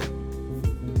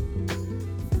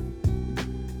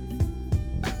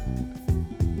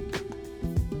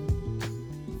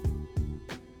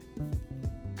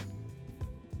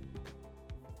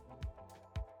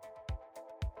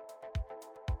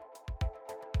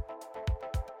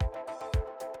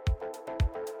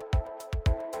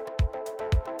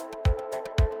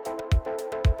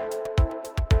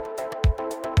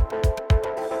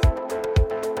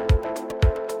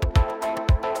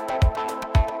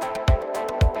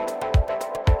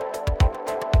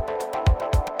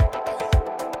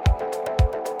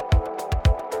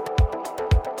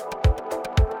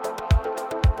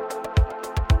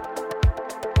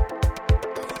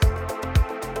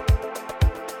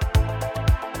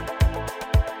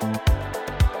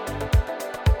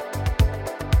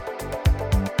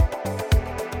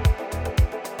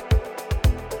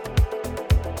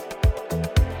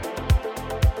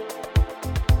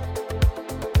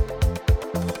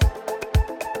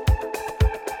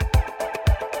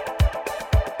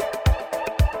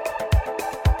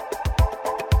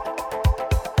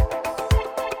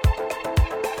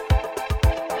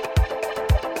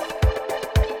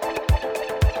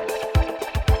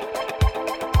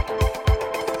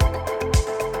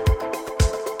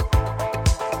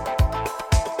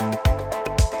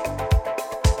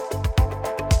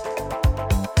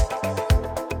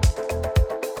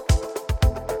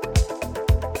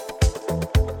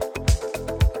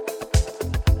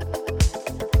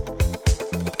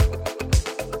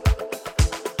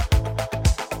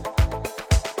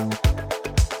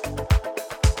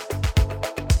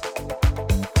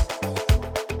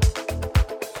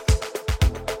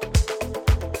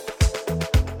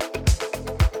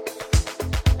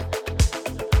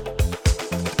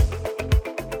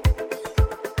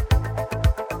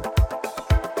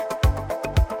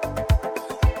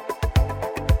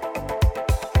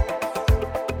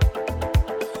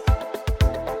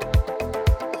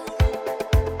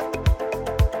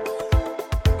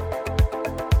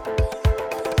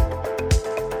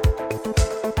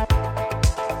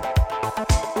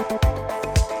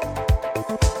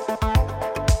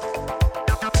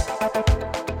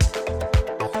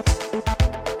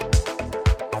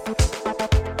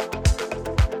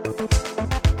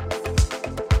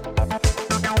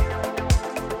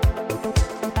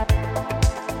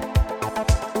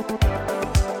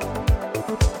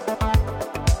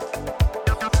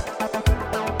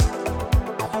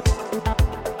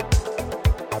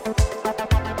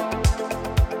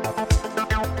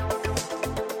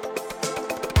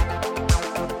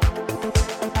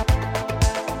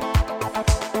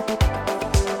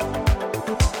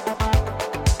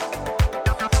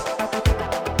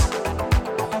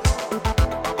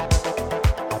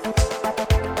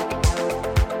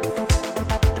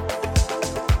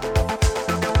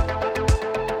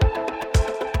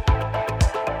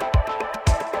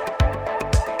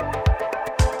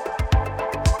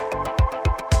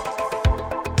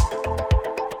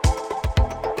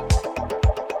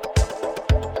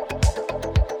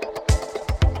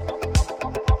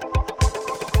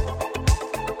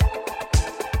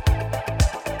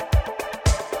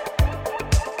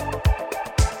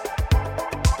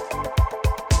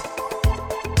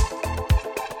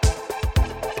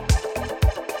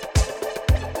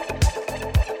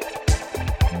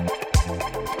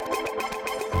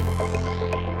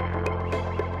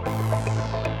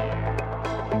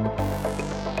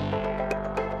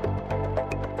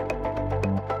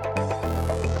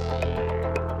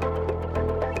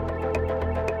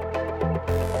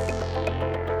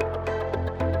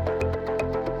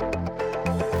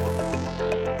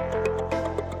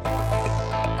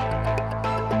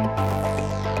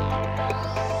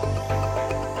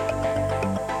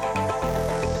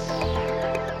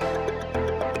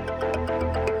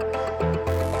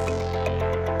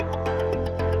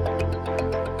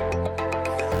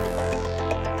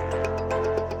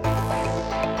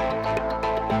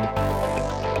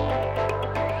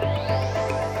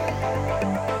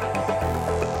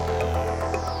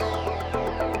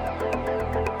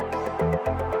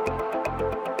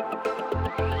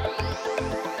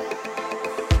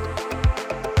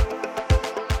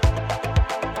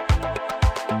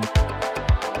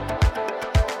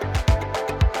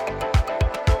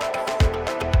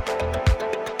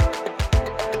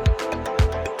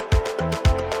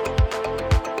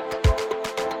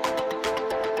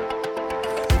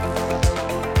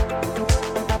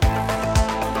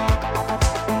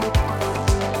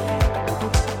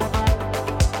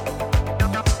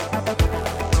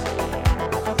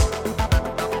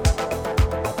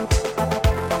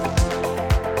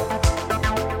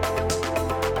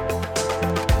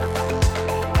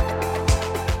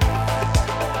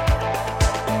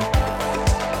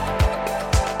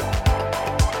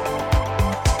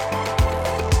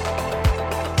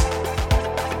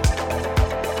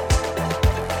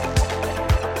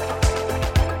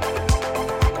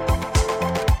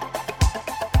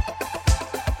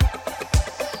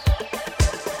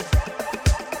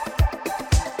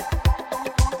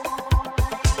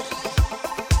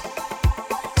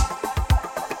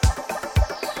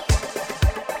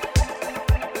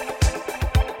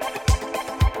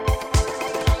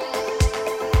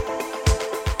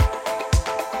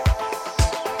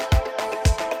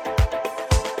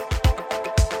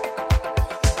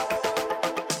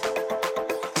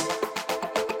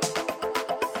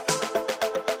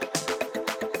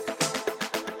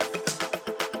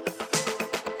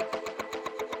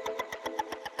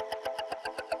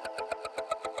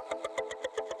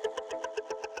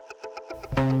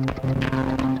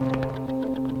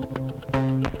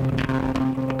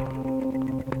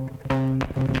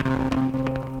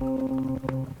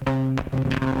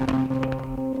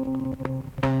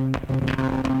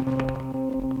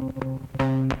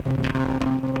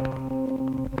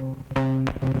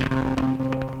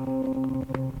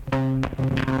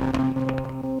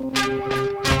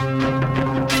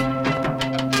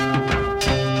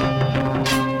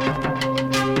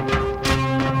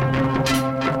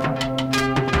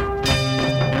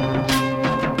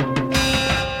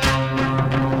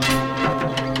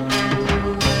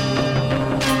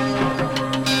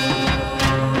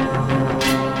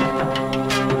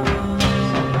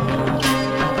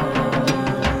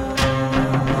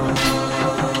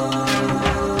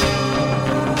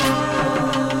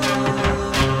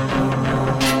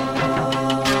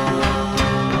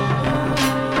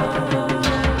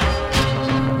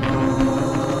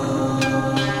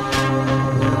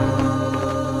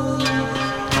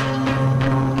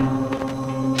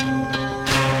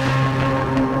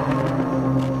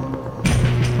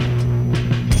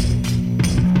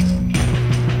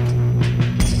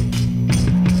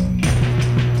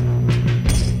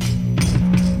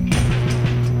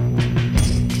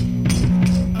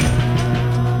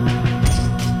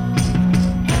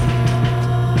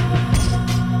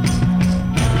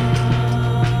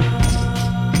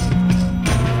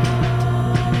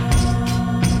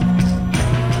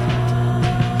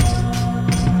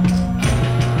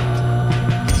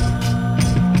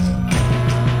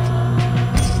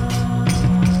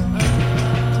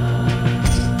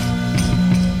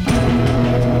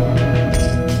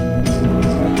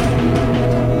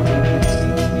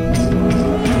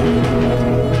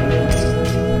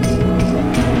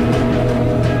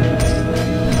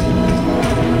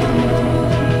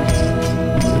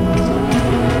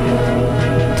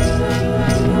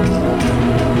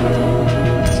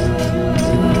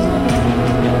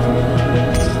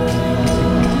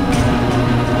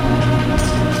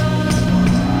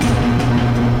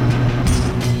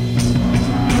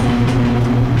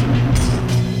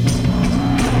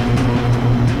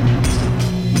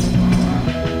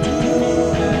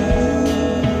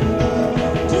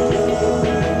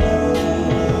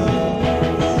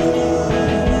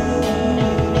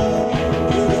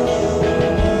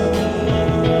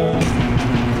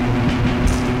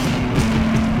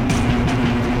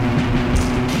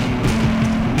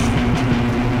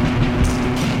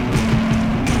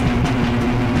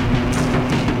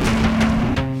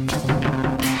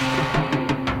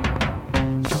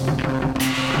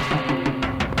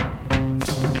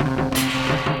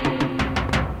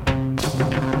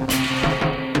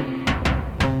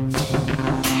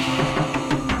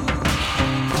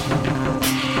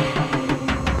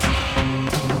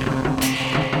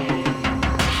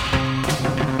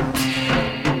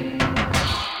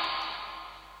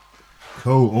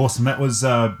 Cool, awesome. That was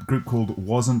a group called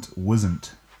Wasn't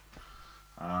Wisn't.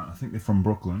 I think they're from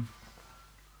Brooklyn.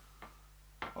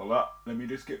 Hold up, let me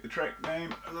just get the track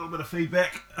name. A little bit of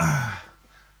feedback.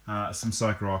 Some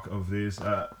psych rock of theirs.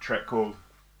 Track called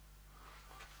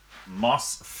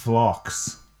Moss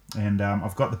Flocks. And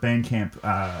I've got the Bandcamp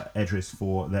address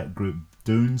for that group,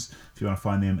 Dunes. If you want to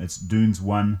find them, it's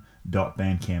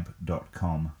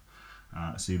dunes1.bandcamp.com.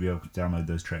 So you'll be able to download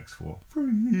those tracks for free.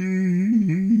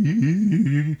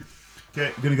 Okay,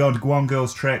 I'm going to go into Guam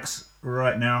Girls tracks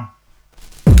right now.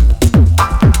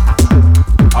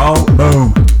 Oh,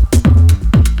 boom.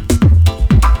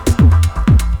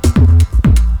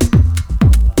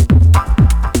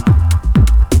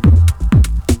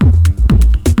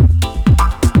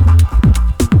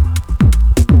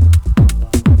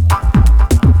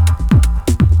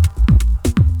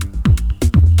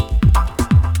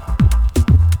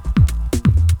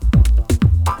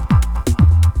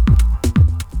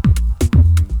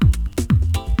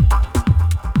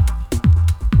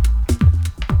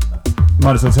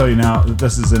 Might as well tell you now that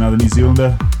this is another New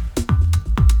Zealander.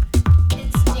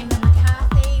 It's Gemma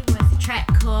McCarthy with a track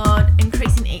called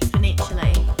Increasing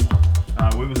Exponentially.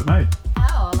 When was it made?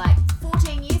 Oh, like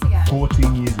 14 years ago.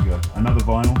 14 years ago. Another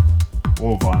vinyl.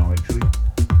 All vinyl, actually.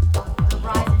 The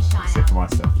Rise and Shine Except for my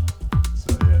album. stuff.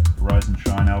 So, yeah, Rise and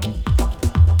Shine album.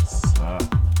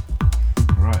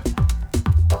 Right.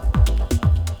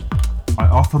 I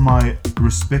offer my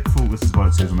respectful, this is what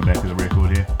it says on the back of the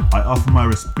record here. I offer my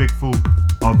respectful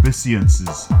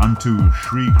obeisances unto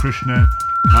Sri Krishna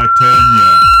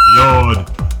Chaitanya, Lord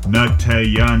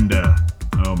Nityananda.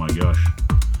 Oh my gosh.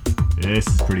 This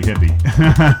is pretty hippie.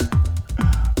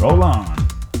 Roll on.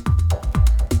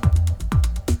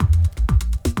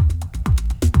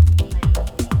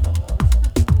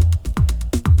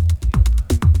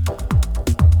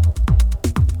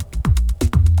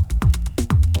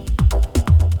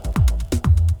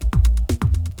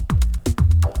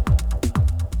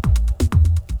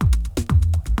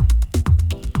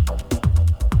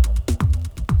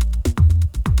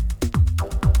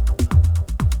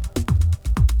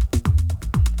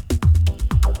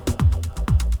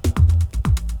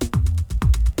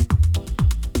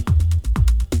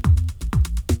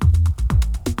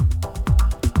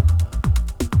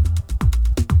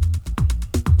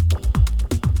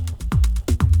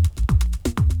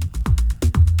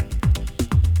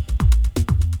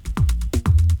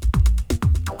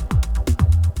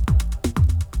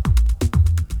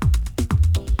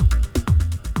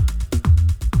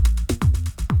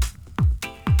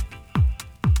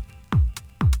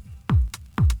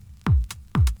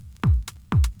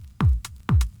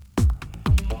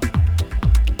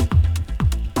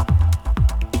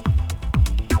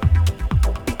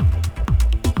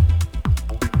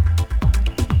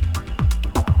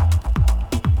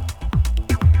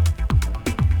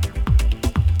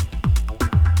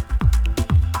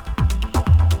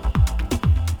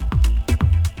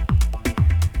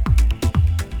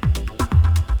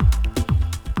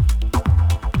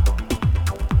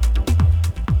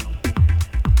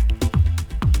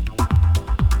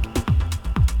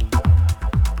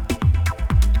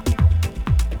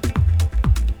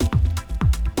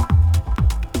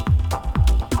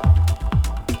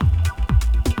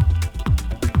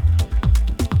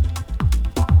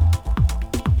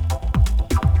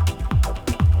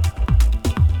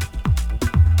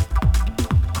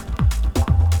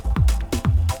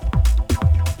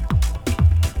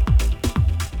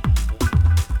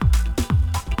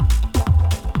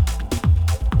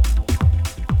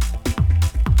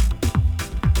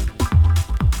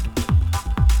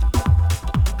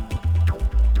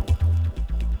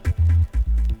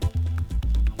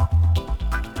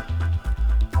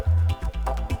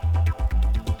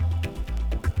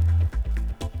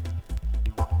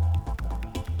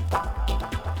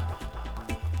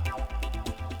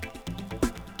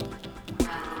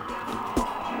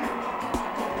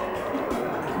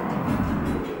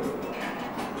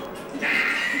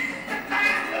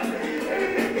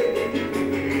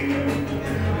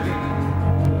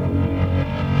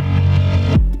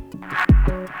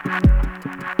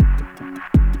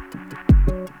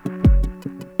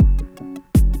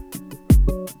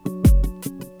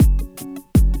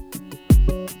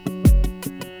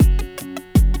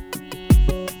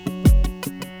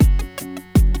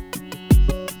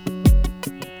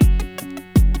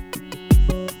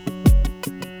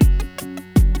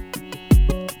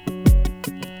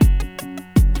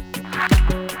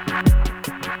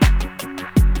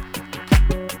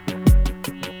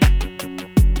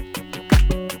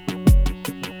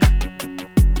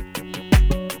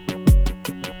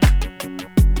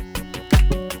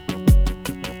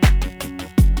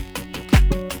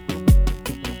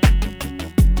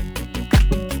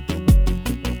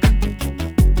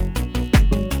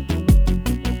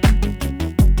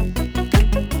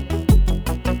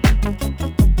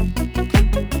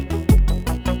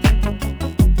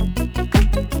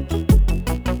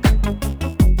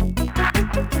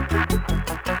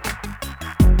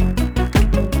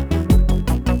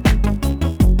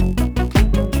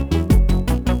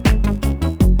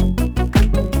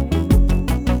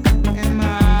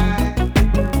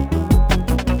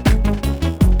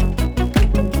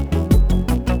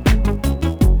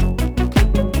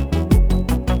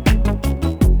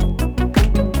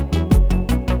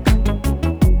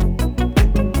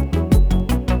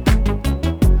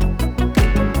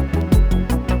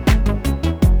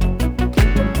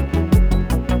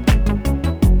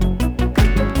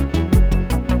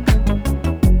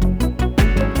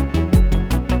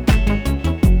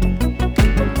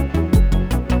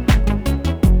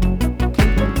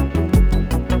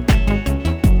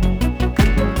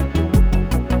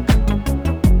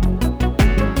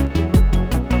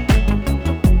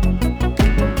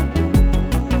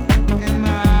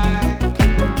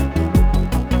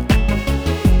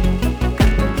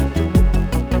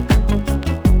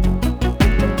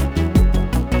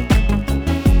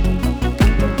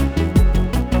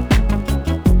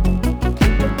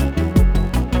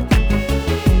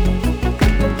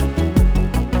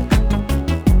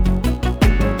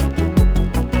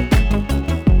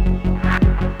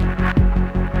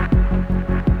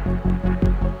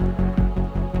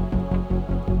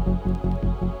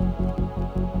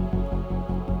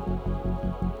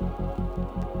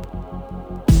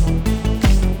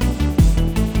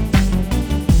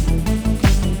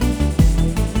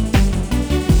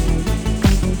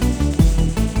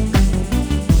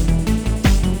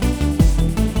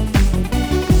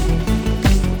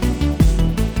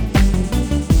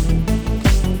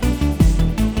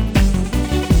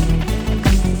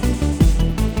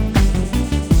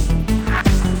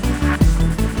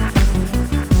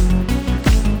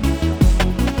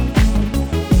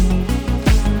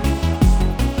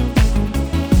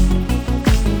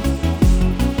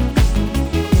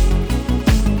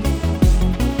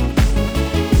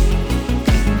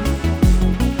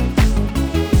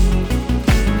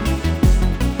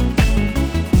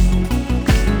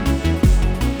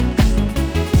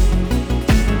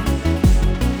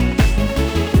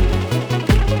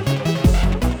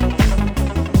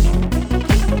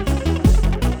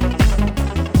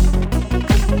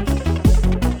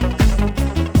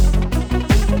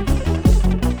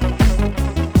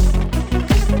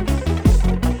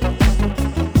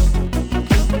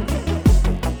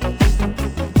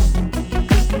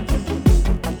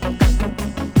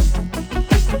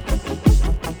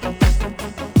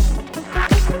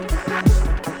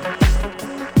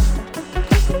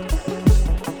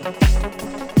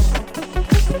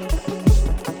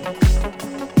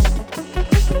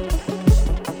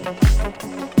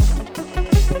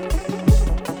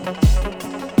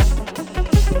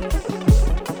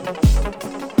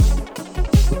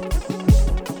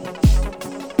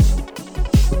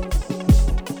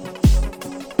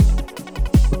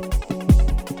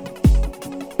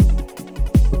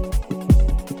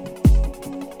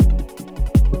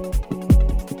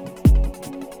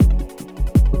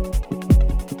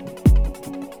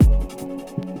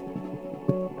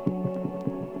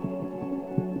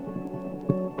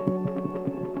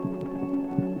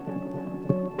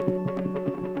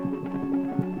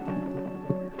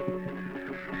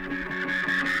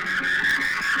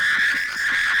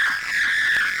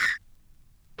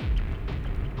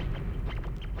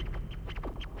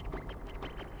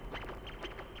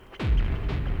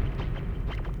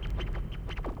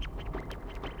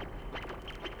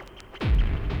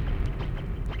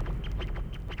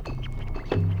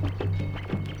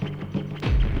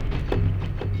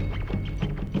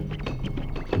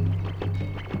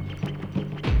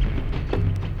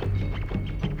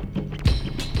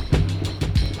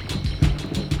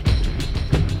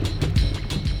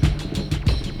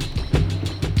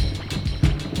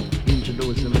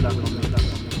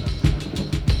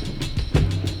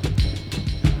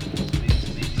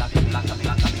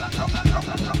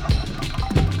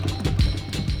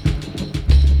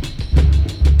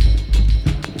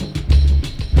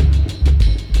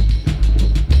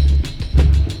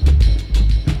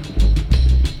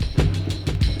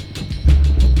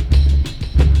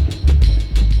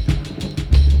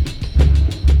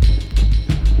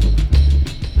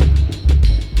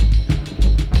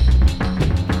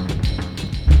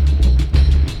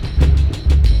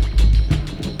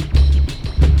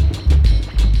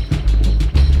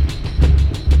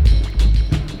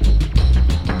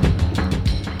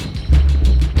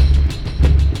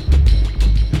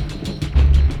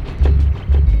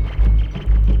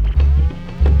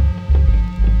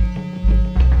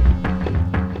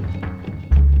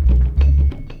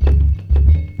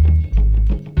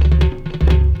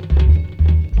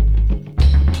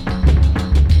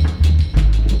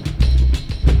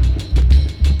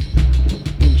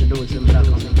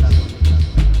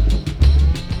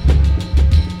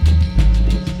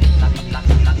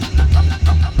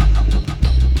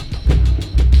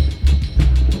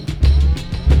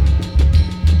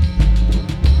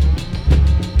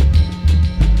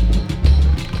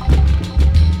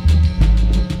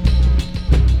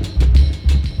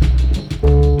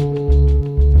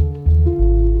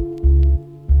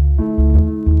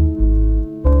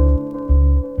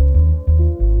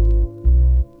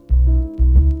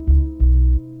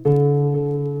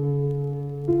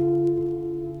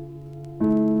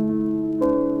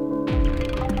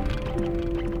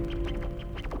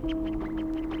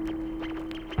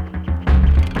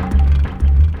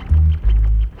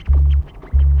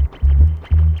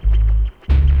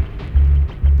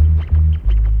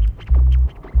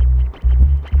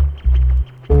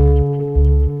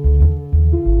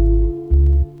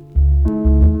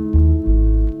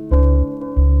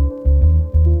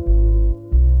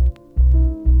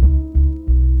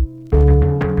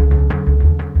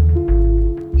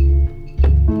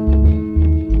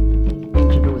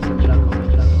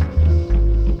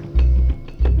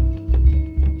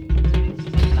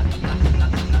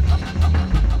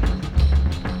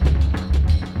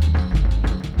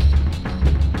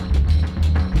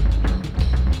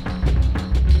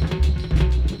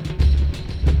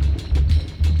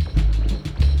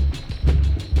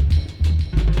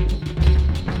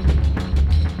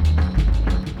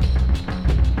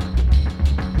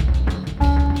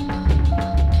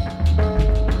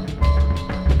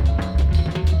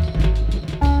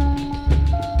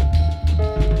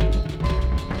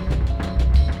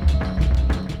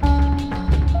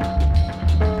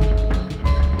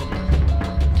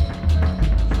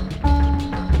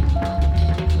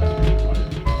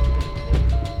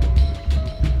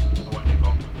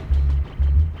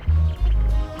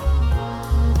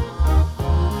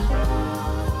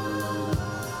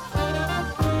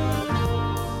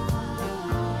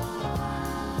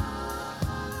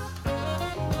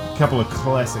 Couple of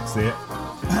classics there.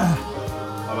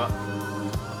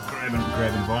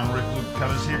 grabbing vinyl record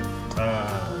covers here.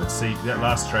 Let's see, that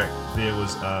last track there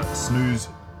was Snooze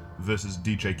versus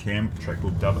DJ Cam, a track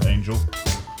called Dub Angel.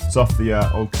 It's off the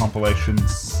old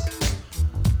compilations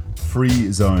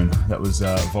Free Zone. That was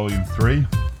volume 3.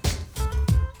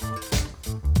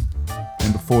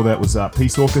 And before that was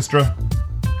Peace Orchestra.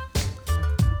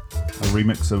 A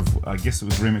remix of, I guess it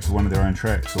was a remix of one of their own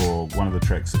tracks, or one of the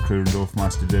tracks that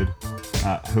Kurendorfmeister did.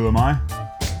 Who Am I?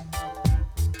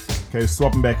 Okay,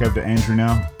 swapping back over to Andrew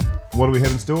now. What do we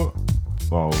have in store?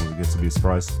 Well, it gets to be a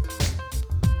surprise.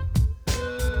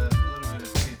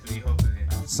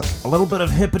 A little bit of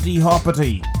hippity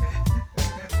hoppity.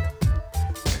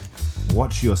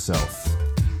 Watch yourself.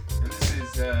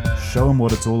 This is, Show them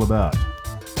what it's all about.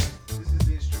 This is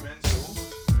the instrumental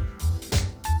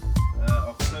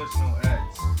of Personal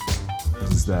Ads.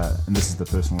 This is the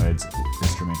Personal Ads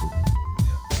instrumental.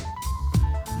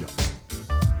 Yeah.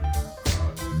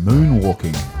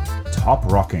 Moonwalking, top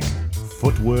rocking,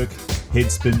 footwork,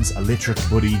 head spins, electric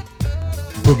boogie,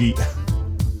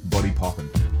 body popping.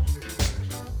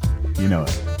 You know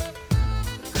it.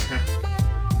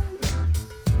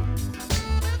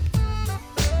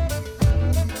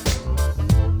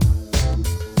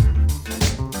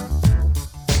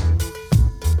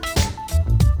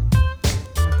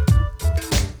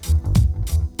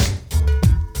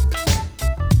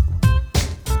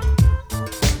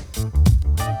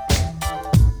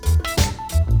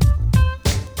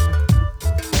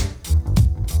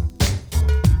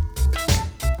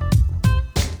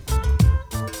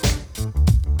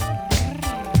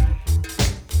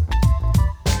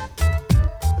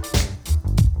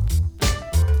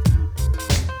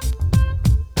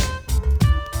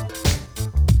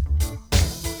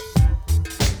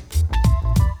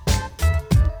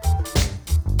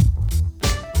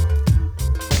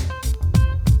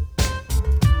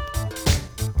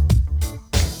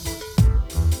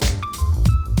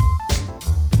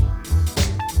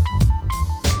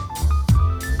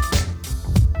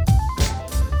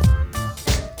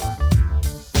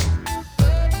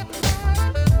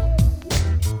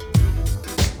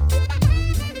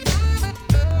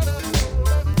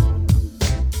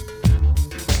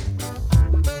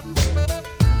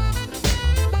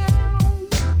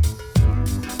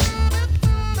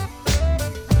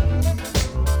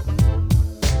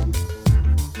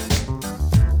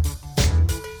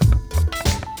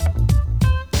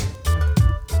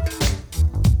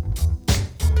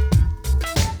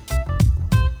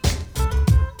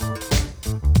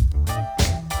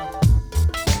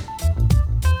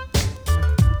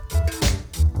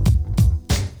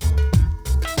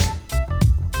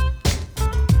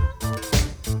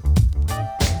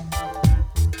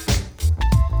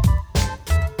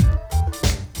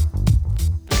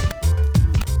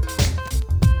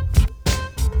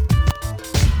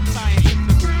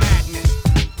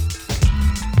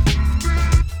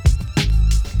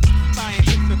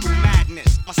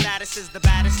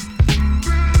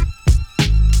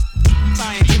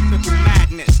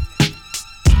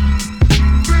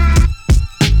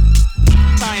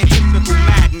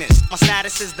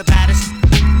 status is the baddest.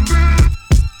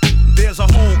 There's a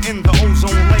hole in the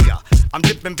ozone layer. I'm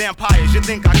dipping vampires, you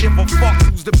think I give a fuck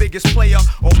who's the biggest player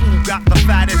or who got the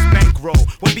fattest bankroll?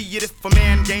 What be it if a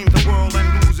man gains the world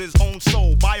and loses his own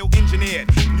soul? Bioengineered,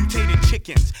 mutated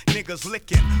chickens, niggas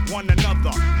licking one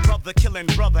another, brother killing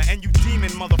brother, and you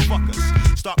demon motherfuckers.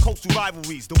 Start coastal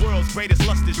rivalries, the world's greatest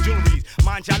lustrous jewelries.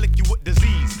 Mind y'all lick you with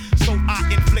disease, so I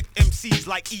inflict MCs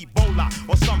like Ebola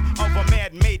or some other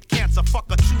man-made cancer. Fuck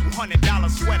a $200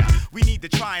 sweater. We need to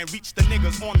try and reach the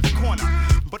niggas on the corner,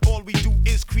 but all we do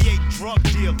is create drug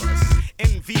dealers.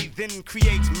 Envy then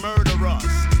creates murderers.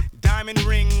 Diamond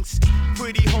rings,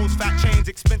 pretty hoes, fat chains,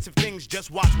 expensive things. Just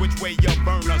watch which way your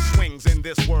burner swings in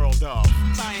this world of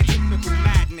scientific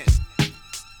madness.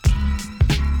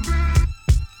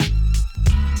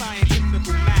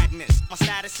 Scientific madness. My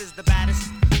status is the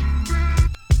baddest.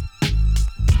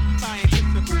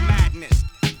 Scientific madness.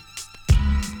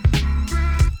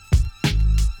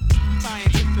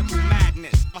 Scientific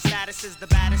madness. My status is the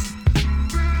baddest.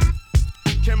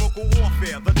 Chemical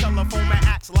warfare, the telephone man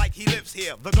acts like he lives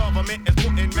here. The government is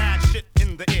putting mad shit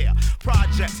in the air.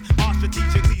 Projects are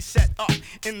strategically set up.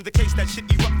 In the case that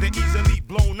shit erupt, they're easily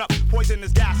blown up.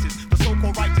 Poisonous gases, the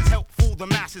so-called righteous help fool the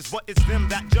masses. But it's them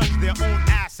that judge their own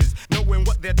asses, knowing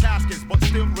what their task is, but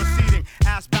still receding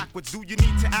ass backwards. Do you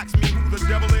need to ask me who the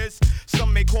devil is?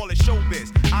 Some may call it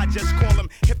showbiz, I just call them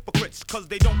hypocrites, cause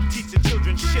they don't teach the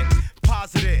children shit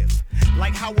positive,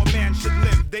 like how a man should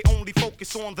live. They only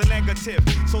focus on the negative,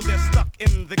 so they're stuck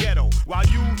in the ghetto. While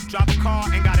you drive a car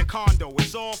and got a condo,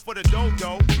 it's all for the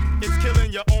dodo. It's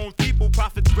killing your own people,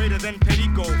 profits greater than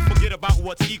Perico. Forget about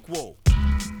what's equal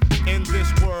in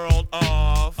this world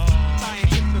of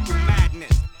scientific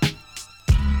madness.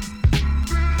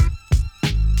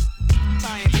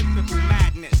 Scientific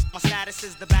madness. My status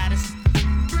is the baddest.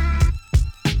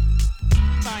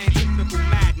 Scientific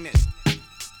madness.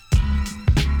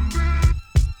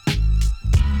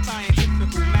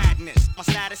 Scientific madness. My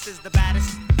status is the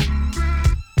baddest.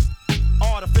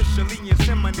 Artificially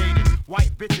inseminated.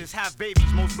 White bitches have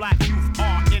babies. Most black youth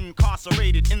are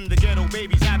incarcerated. In the ghetto,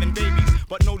 babies having babies,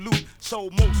 but no loot. So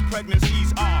most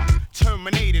pregnancies are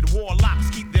terminated. Warlocks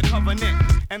keep their covenant,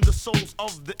 and the souls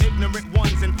of the ignorant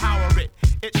ones empower it.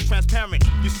 It's transparent.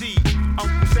 You see,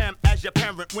 Uncle Sam as your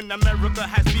parent. When America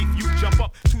has beef, you jump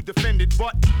up to defend it,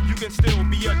 but you can still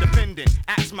be a defendant.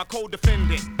 Ask my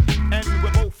co-defendant, and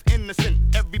we're both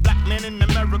innocent. Every black man in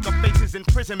America faces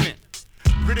imprisonment,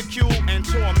 ridicule and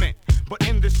torment. But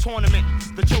in this tournament,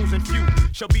 the chosen few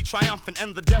shall be triumphant,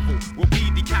 and the devil will be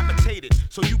decapitated.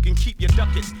 So you can keep your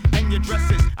ducats and your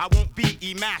dresses. I won't be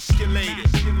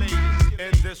emasculated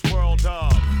in this world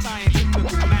of scientific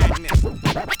madness.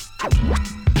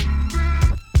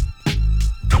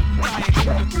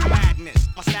 Scientific madness.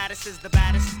 My status is the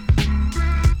baddest.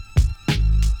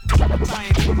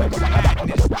 Scientific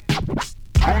madness.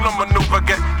 Uno maneuver,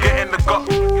 get in the gut.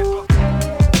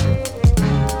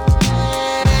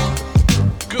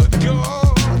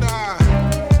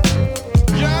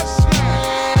 Yes,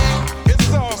 man.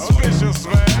 It's auspicious,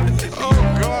 man. Oh,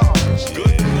 gosh.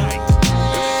 Good night.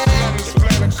 It's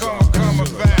planet, come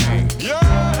bang.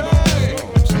 Yeah.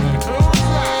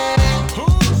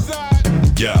 Who's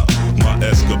that? Yeah, my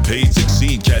escapades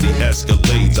exceed caddy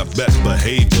escalades. I best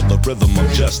behave to the rhythm, I'm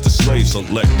just a slave.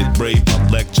 Selected brave, my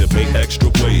lecture made extra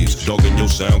waves. Dogging your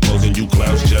sound, causing you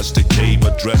clowns just to cave.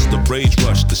 Address the rage,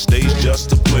 rush the stage just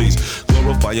to blaze.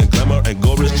 Glorifying glamour and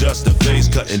gore is just a phase.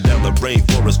 Cutting down the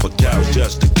rainforest for cows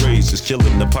just to graze. It's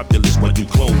killing the populace when you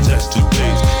clone test 2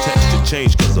 days. Texture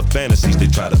change cause of fantasies they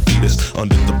try to feed us.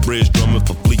 Under the bridge drumming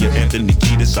for Flea and Anthony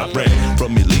Kiedis. I ran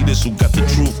from elitists who got the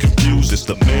truth confused. It's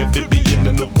the amphibian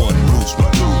and the one Bruce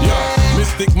Malou. Yeah,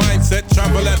 mystic mindset,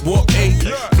 travel at walk 8.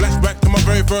 Flashback to my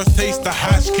very first taste, the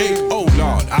hash cake. Oh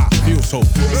Lord, I feel so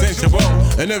sensual.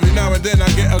 And every now and then I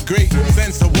get a great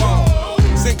sense of wow.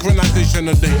 Synchronization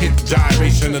of the hip,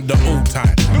 gyration of the old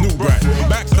time. New brand,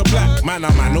 back to black, man,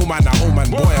 oh man, oh man, oh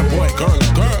man, boy, oh boy, girl,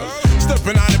 oh girl.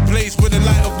 Stepping out of place with the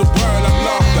light of the world, I'm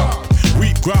locked up.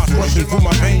 Wheat grass rushing through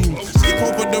my veins. Skip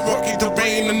over the rocky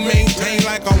terrain and maintain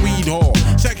like a weed whore.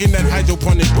 Checking that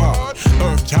hydroponic bar.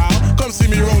 Earth child, come see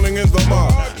me rolling in the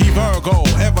mud. He Virgo,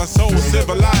 ever so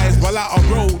civilized while out on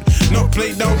road. No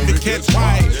play down the kids'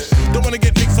 wives. Don't wanna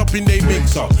get mixed up in they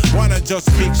mix up. Wanna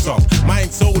just fix up. Mind,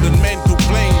 soul, and mental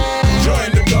plane. Join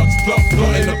the ducks, pluck,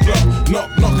 plot in the plot.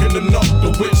 Knock in the knock,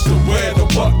 the witch, the where, the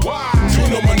what.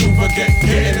 Juno maneuver, get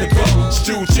in the club.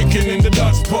 Stew chicken in the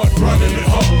dust pot, running it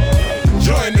hot.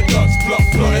 Join the ducks,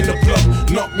 plot in the plot.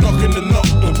 Knock in the knock,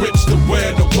 the witch, the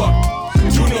where, the what.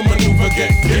 Juno maneuver,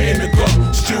 get in the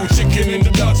club. Stew chicken in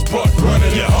the dust pot,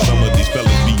 running it hot. Some of these fellas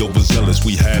be overzealous.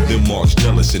 We had them marks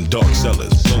jealous in dark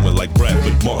cellars. Blowing like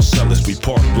Bradford Marcellus. We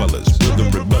park dwellers. Rhythm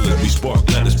rebellers. We spark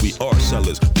letters. We art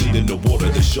sellers. Bleed in the water.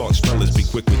 The sharks fellas. Be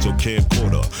quick with your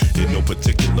camcorder. In no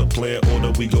particular plan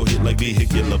order. We go hit like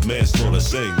vehicular manslaughter.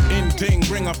 Sing. In ting,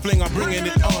 bring a fling, I'm bringing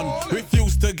it on.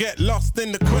 Refuse to get lost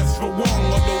in the quest for one.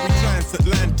 Although we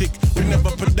transatlantic, we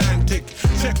never pedantic.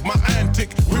 Check my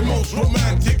antic, we most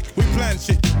romantic. We plan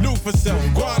shit, do for self,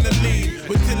 go on the lead.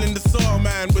 We're tilling the soil,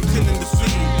 man, we're tilling the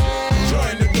seed.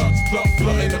 Join the ducks, plot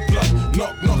in the plot.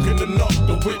 Knock in the knock,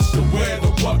 the witch, the where, the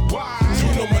what.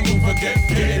 Juno maneuver, get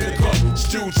in the cut.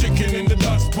 Stew chicken in the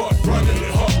dust pot, running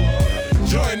it hot.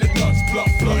 Join the ducks, plot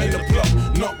in the plot.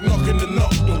 Knock in the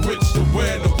knock, the witch, the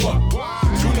where, the what.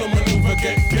 Juno maneuver,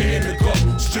 get in the cut.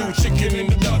 Stew chicken in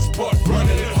the dust pot,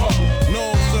 running it hot.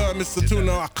 No, sir, Mr.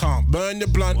 Tuna, I can't burn your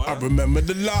blunt. I remember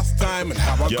the last time and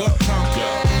how I got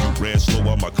time. Ran slow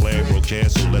while my clan broke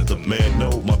cancel. Let the man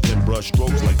know my pen brush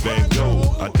strokes like Van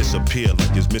Gogh. I disappear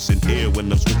like it's missing air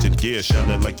when I'm switching gear.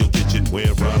 Shining like your kitchen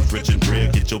where rhymes rich and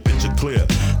rare. Get your picture clear.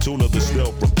 Tuna the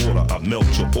stealth reporter. I melt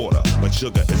your order like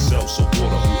sugar and seltzer water.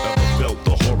 Whoever felt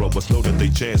the horror must know that they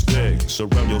chance beg.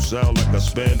 Surround your sound like a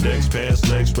spandex. Pants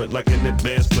legs spread like an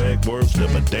advanced flag. Words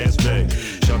never dance bag.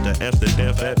 Shout to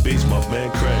Amsterdam fat beats, my man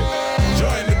Craig.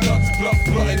 Join the ducks, plot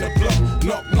in the plot.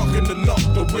 Knock in the knock,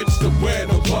 the witch, the where,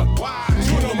 the what.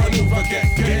 Juno maneuver,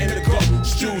 get in the cup.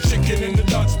 Stew chicken in the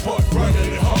Dutch pot,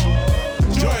 running it hot.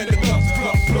 Join the ducks,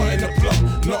 plot in the plot.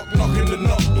 Knock in the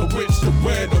knock, the witch, the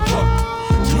where, the what.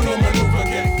 Juno maneuver,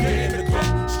 get in the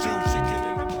cup. Stew chicken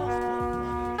in the Dutch pot.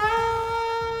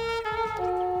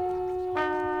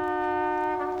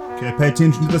 Okay, pay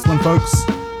attention to this one, folks.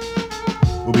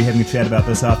 We'll be having a chat about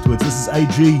this afterwards. This is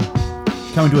AG,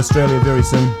 coming to Australia very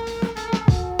soon.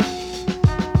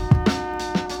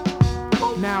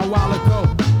 Now a while ago,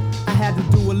 I had to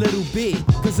do a little bit,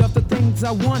 cause of the things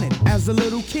I wanted as a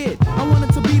little kid. I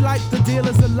wanted to be like the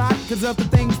dealers a lot, cause of the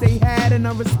things they had and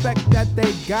the respect that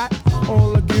they got.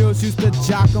 All the girls used to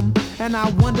jock them, and I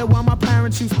wonder why my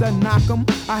parents used to knock them.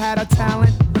 I had a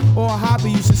talent, or a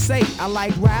hobby you should say. I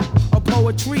like rap or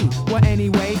poetry, well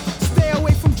anyway, stay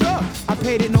away from drugs. I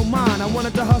paid it no mind, I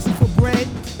wanted to hustle for bread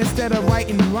instead of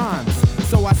writing rhymes.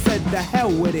 So I said the hell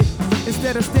with it.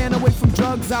 Instead of staying away from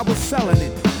drugs, I was selling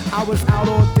it. I was out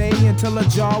all day until a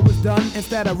jar was done.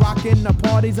 Instead of rocking the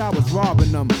parties, I was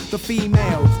robbing them. The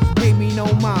females paid me no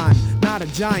mind, not a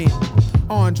giant.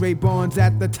 Andre Barnes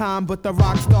at the time, but the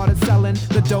rock started selling.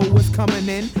 The dough was coming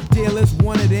in, dealers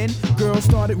wanted in, girls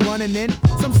started running in.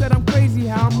 Some said I'm crazy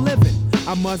how I'm living.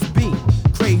 I must be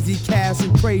crazy cash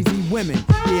and crazy women.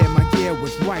 Yeah, my gear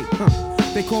was right,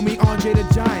 They call me Andre the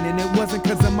Giant, and it wasn't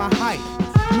cause of my height.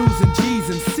 Losing G's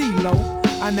and CeeLo,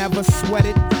 I never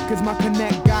sweated, cause my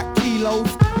connect got kilos.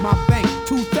 My bank,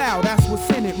 2,000, that's what's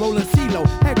in it. Rolling CeeLo,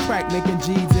 head crack, making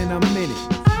G's in a minute.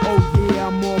 Oh yeah,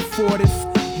 I'm all for this.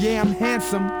 Yeah, I'm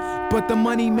handsome, but the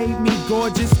money made me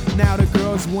gorgeous. Now the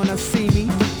girls wanna see me.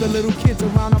 The little kids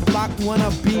around the block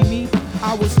wanna be me.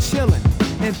 I was chillin'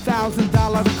 in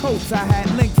 $1,000 coats. I had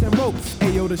links and ropes.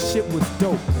 Ayo, the shit was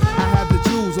dope. I had the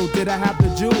jewels, oh did I have the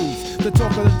jewels? The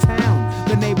talk of the town,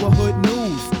 the neighborhood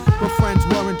news. But friends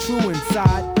weren't true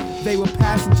inside. They were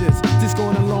passengers, just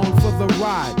going along for the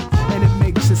ride. And it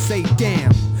makes you say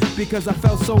damn, because I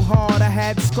felt so hard I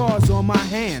had scars on my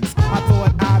hands. I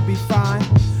thought I'd be fine,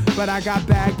 but I got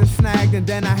bagged and snagged, and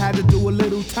then I had to do a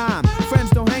little time. Friends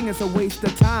don't hang, it's a waste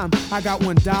of time. I got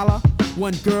 $1,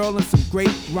 one girl, and some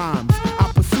great rhymes. I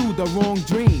pursued the wrong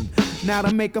dream. Now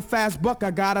to make a fast buck,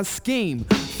 I got a scheme.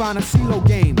 Find a CeeLo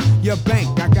game, your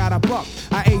bank, I got a buck.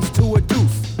 I ace to a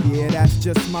deuce, yeah, that's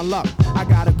just my luck. I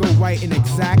gotta go right and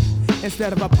exact.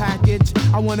 Instead of a package,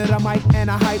 I wanted a mic and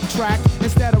a hype track.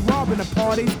 Instead of robbing the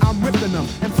parties, I'm ripping them.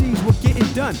 MCs were getting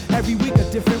done, every week a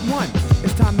different one.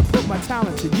 It's time to put my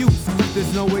talent to use.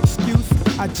 There's no excuse,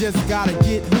 I just gotta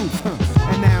get loose,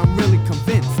 And now I'm really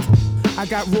convinced. I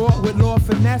got raw with law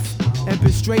finesse and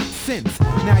been straight since.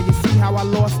 Now you see how I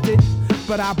lost it,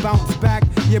 but I bounced back.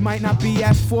 You might not be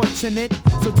as fortunate,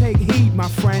 so take heed, my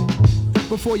friend,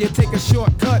 before you take a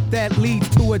shortcut that leads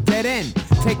to a dead end.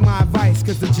 Take my advice,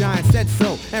 cause the giant said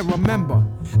so. And remember,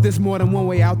 there's more than one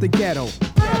way out the ghetto.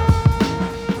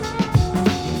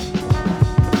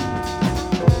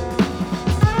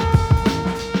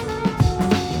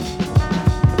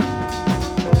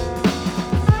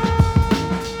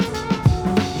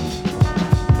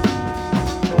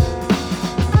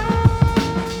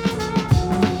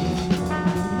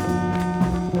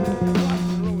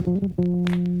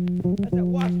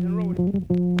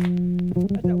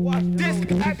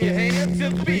 Clap your hands to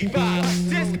the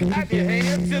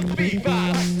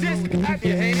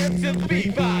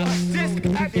beat,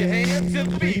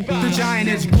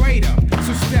 is greater,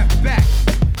 so step back.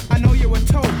 I know you were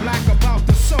told black about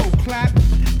the soul clap,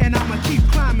 and I'ma keep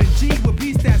climbing G with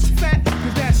beats that's fat,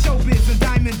 cause that's showbiz and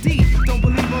Diamond D. Don't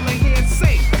believe all they hear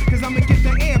say, cause I'ma get the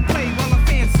airplay while a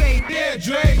fan say, yeah,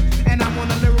 Dre. And I'm on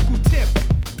a lyrical tip,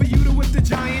 for you to whip the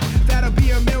giant, that'll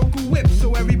be a miracle whip.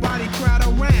 So everybody crowd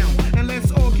around, and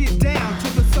let's all get down to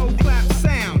the soul clap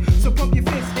sound. So pump your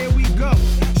fists, here we go.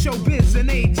 Showbiz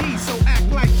and AG, so act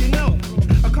like you know.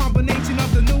 A combination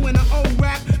of the new and the old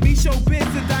rap. Me,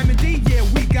 Showbiz and Diamond D, yeah,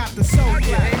 we got the soul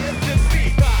clap.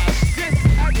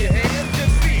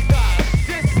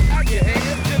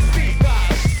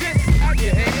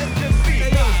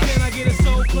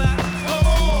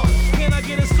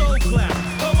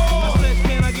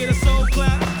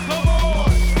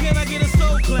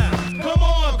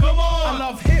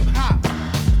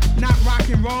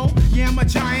 Yeah, I'm a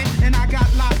giant and I got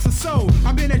lots of soul.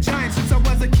 I've been a giant since I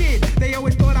was a kid. They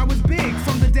always thought I was big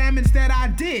from the damage that I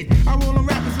did. I roll on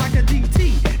rappers like a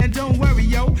DT. And don't worry,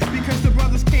 yo, because the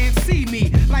brothers can't see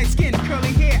me. Light skin,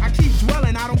 curly hair, I keep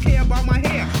dwelling. I don't care about my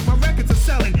hair. My records are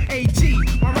selling. AG,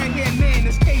 my right hand man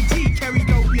is KG. Carry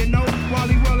dope, you know.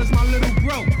 Wally Roll is my little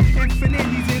bro. Infinite,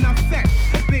 he's in effect.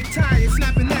 Big tire,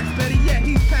 snapping necks. Better yet,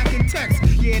 he's packing text.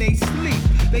 Yeah, they sleep.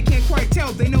 They can't quite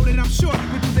tell. They know that I'm short,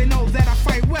 but do they know that I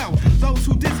fight well? Those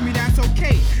who diss me, that's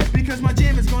okay, because my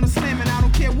jam is gonna slam and I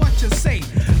don't care what you say.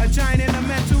 A giant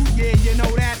elemental, yeah, you know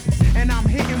that. And I'm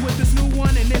hitting with this new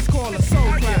one and it's called a soul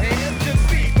clap. Hey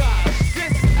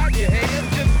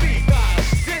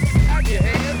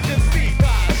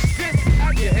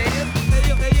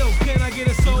yo, can I get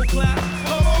a soul clap?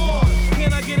 Come on.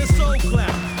 Can I get a soul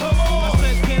clap? Come on. I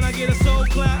said, can I get a soul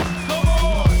clap? Come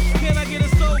on. Can I get a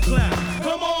soul clap?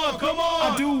 Come on, come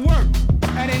on. I do work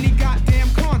at any goddamn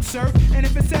concert, and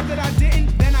if it said that I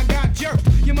didn't, then I got jerked.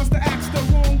 You must have asked the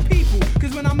wrong people,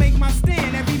 cause when I make my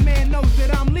stand, every man knows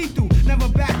that I'm lethal. Never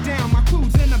back down, my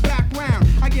crew's in the background.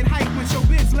 I get hyped when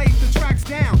Showbiz lays the tracks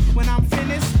down. When I'm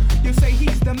finished, you'll say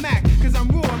he's the Mac, cause I'm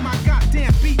raw and my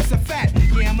goddamn beats are fat.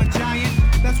 Yeah, I'm a giant,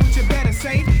 that's what you better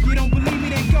say. You don't believe me,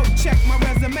 then go check my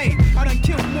resume. I done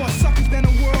killed more suckers than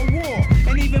a world war,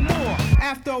 and even more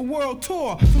after a world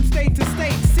tour. From state to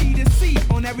state, sea to sea,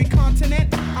 on every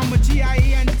continent, I'm a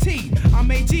G-I-E-N-T.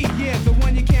 I'm AG, yeah, the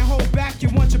one you can't hold back. You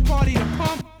want your party to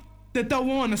pump? Then throw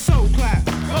on a soul clap.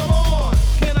 Come on,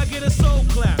 can I get a soul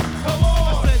clap? Come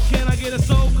on. I said, can I get a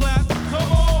soul clap?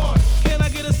 Come on. Can I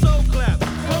get a soul clap?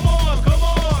 Come on, come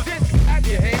on. This at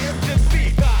your hands, just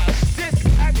beat God. This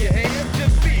at your hands,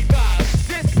 just beat God.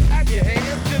 This at your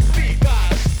hands, just beat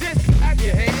God. This at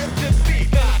your hands, just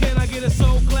beat God. Can I get a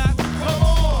soul clap? Come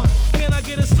on. Can I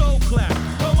get a soul clap?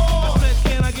 Come on. I said,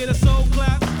 can I get a soul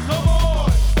clap? Come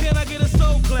on. Can I get a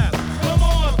soul clap? Come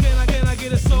on. Can I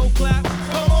get a soul clap?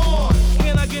 Come on.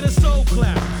 Can I get a soul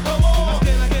clap? Come on.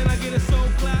 Can I get a soul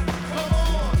clap? Come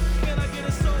on. Can I get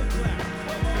a soul clap?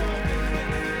 Come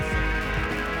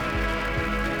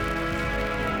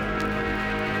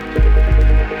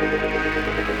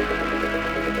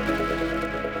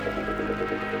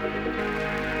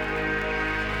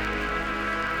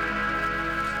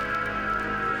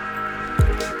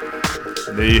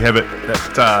There you have it.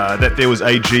 That there was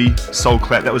AG, Soul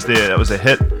Clap. That was a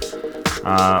hit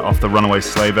off the Runaway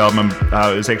Slave album.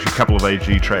 It was actually a couple of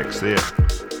AG tracks there.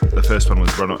 The first one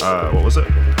was what was it?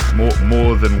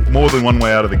 More than One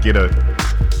Way Out of the Ghetto.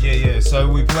 Yeah.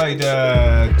 So we played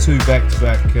two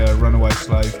back-to-back Runaway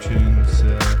Slave tunes,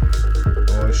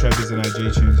 or Showbiz and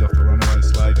AG tunes off the Runaway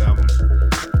Slave album.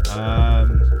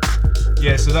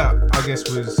 So that, I guess,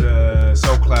 was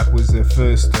Soul Clap was their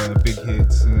first big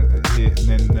hit, and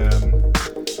then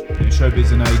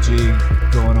Showbiz and AG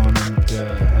going on and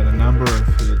had a number of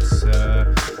hits.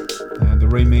 The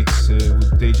remix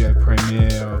with DJ Premier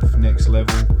of Next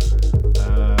Level,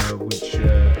 which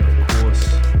of course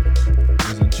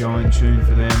was a giant tune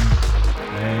for them,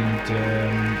 and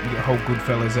the whole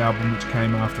Goodfellas album, which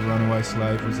came after Runaway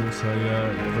Slave, was also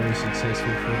very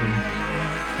successful for them.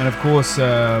 And of course,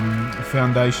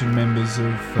 foundation members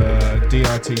of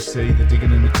DITC, the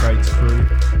Digging in the Crates crew,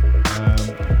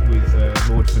 with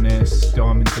Lord Finesse,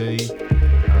 Diamond D,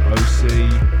 OC,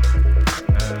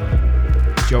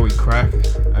 Joey Crack,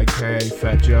 aka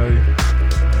Fat Joe,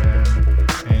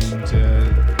 and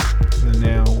the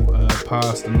now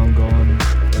past and long gone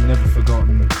and never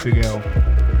forgotten Big L.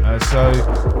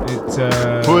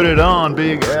 Put it on,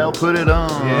 Big L, put it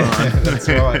on. Yeah, that's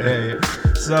right. Yeah.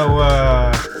 So,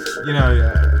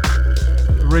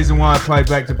 the reason why I played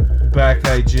back-to-back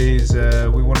AG is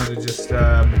we wanted to just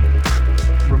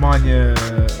remind you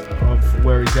of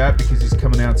where he's at, because he's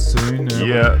coming out soon.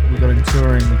 We got him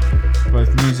touring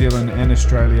both New Zealand and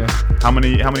Australia. How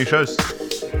many shows?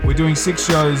 we're doing 6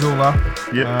 shows all up.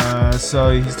 Yep. So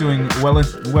he's doing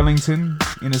Wellington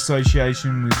in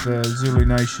association with Zulu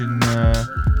Nation,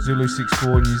 Zulu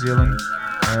 64 New Zealand.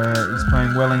 He's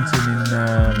playing Wellington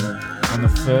on the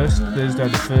 1st, Thursday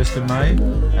the 1st of May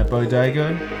at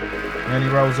Bodego. And he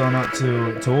rolls on up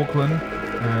to Auckland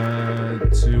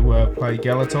to play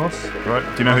Galatos. Right.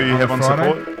 Do you know who you have on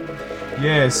Friday. support?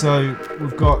 Yeah, so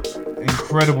we've got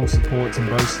incredible supports in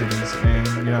both cities, and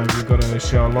we've got to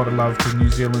show a lot of love to New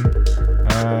Zealand.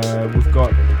 We've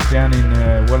got down in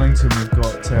Wellington, we've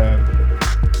got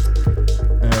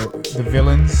the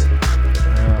Villains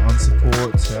on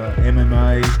support,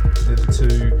 MMA, they're the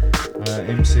 2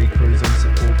 MC crews on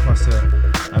support, plus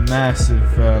a mass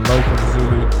of local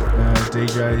Zulu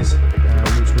DJs.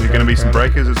 Are there going to be some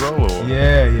breakers as well? Or?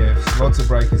 Yeah, lots of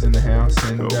breakers in the house,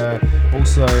 and cool.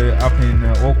 Also up in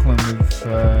Auckland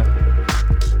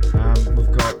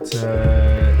we've got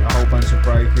a whole bunch of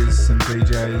breakers, some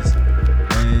DJs,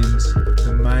 and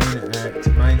the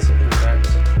main support act.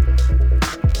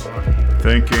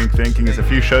 Thinking. There's a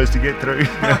few shows to get through.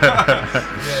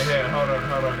 yeah. Hold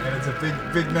on, and it's a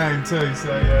big name too.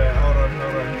 So hold on.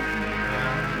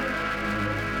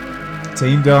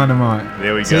 Team Dynamite.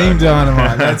 There we go. Team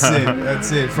Dynamite.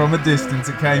 That's it. From a distance,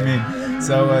 it came in.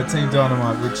 So Team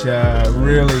Dynamite, which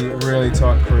really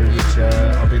tight crew, which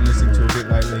I've been listening to a bit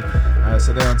lately.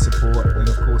 So they're on support, and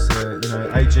of course,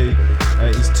 AG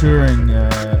is touring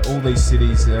all these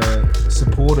cities,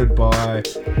 supported by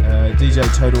DJ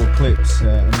Total Eclipse,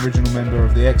 an original member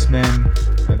of the X-Men,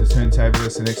 the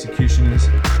Turntablists and Executioners.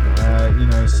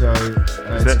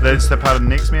 That's the part of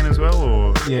the X-Men as well,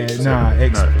 or X-Men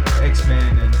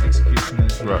and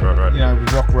Executioners. Right.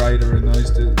 With Rock Raider and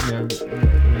those, when they're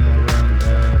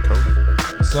around. Cool.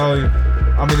 So,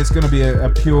 I mean, it's going to be a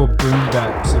pure boom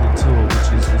bap sort of tour,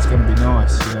 which is going to be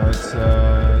nice. It's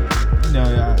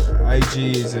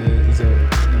AG is a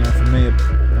for me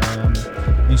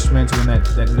instrumental in that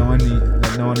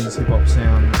 90s hip hop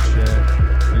sound,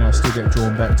 which I still get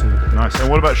drawn back to. Nice. And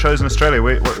what about shows in Australia?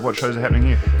 What shows are happening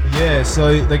here? Yeah,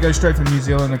 so they go straight from New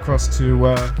Zealand across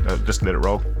to. Just let it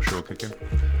roll. Sure, will kick in.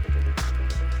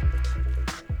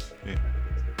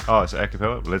 Oh, it's a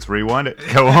cappella. Let's rewind it.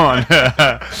 Go on.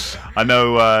 I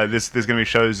know there's going to be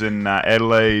shows in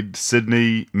Adelaide,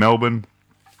 Sydney, Melbourne.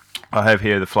 I have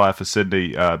here the flyer for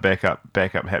Sydney. Backup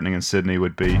happening in Sydney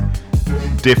would be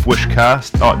Deaf Wish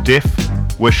Cast. Oh, Deaf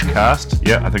Wish Cast.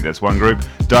 Yeah, I think that's one group.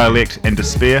 Dialect and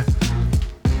Despair.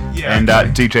 Yeah. And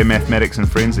DJ Mathematics and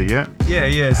Frenzy. Yeah.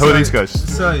 Yeah. Who are these guys?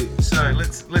 So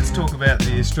let's talk about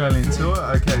the Australian tour.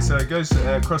 Okay, so it goes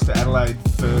across to Adelaide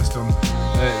first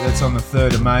that's on the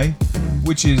 3rd of May,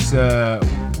 which is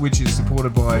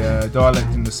supported by Dialect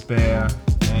and Despair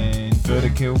and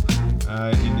Vertikill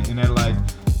in Adelaide.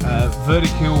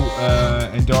 Vertikill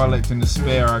and Dialect and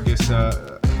Despair, I guess.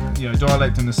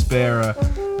 Dialect and Despair.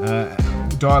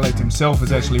 Dialect himself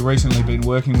has actually recently been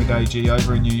working with AG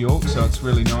over in New York, so it's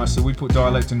really nice. So we put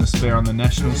Dialect and Despair on the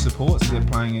national support, so they're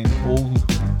playing in all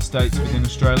states within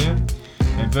Australia.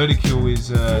 And Vertikill is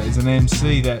an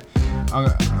MC that I'm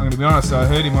going to be honest. I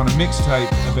heard him on a mixtape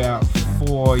about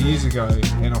 4 years ago,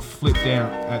 and I flipped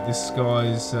out at this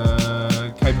guy's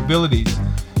capabilities.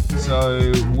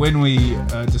 So when we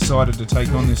decided to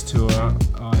take on this tour,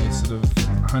 I sort of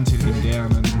hunted him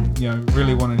down and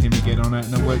really wanted him to get on it,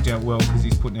 and it worked out well because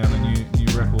he's putting out a new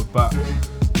record. But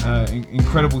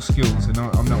incredible skills, and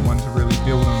I'm not one to really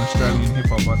build on Australian hip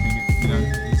hop. I think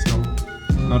it's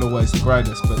not always the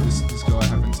greatest, but this guy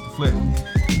happens to flip.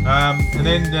 And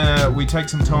then we take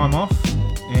some time off,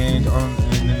 and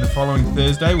then the following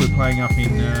Thursday we're playing up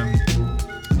in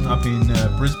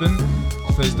Brisbane.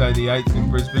 Thursday the 8th in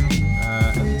Brisbane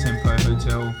at the Tempo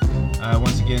Hotel.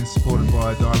 Once again supported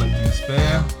by Dialect and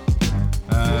Despair,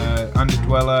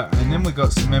 Underdweller, and then we've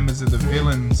got some members of the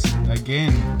Villains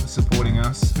again supporting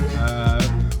us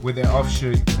with their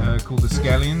offshoot called the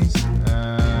Scallions.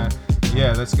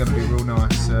 That's going to be real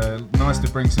nice. Nice to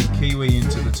bring some Kiwi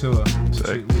into the tour,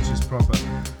 which is proper.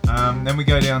 Then we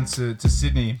go down to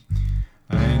Sydney.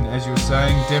 And as you were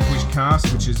saying, Deaf Wish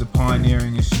Cast, which is a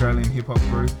pioneering Australian hip-hop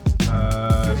group.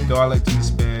 Dialect and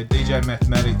Despair, DJ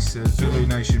Mathematics, Zulu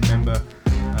Nation member,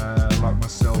 like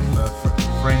myself,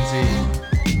 Frenzy,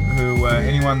 who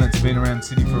anyone that's been around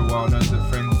Sydney for a while knows that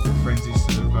Frenzy's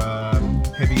sort of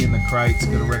heavy in the crates,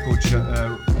 got a record show,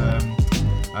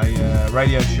 a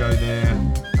radio show there.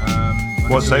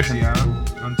 What station?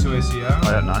 On 2SER.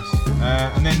 Oh, yeah,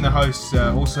 nice. And then the hosts,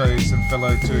 also some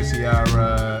fellow 2SER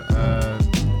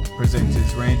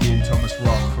presenters, Randy and Thomas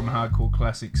Rock from Hardcore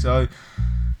Classic. So,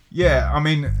 yeah, I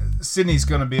mean, Sydney's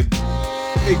going to be a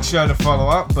big show to follow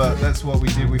up, but that's what we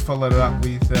did. We followed it up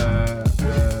with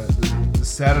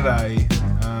Saturday,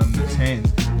 the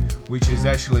 10th, which is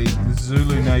actually the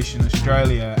Zulu Nation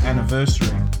Australia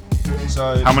anniversary.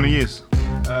 So How many years?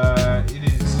 It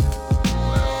is.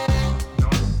 Well,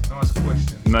 nice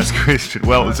question. Nice question.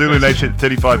 Well, Zulu Nation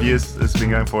 35 years it's been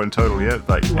going for in total, yeah?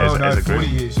 Like Well, as a 40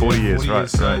 group. years. 40 yeah, years, 40 right.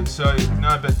 So, right. so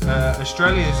no, but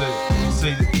Australia is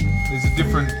there's a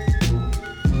different.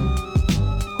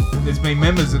 There's been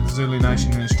members of the Zulu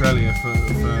Nation in Australia for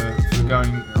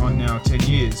going on now 10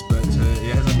 years, but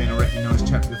it hasn't been a recognised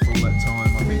chapter for all that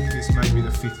time. I think this may be the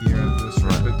 5th year anniversary.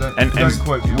 Right. But And don't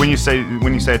quote me. when you say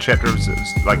a chapter, it's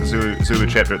like a Zulu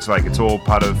chapter, it's like it's all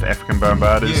part of African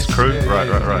Bambaata's Yes, crew, yeah, right.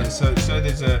 Yeah. So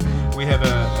there's we have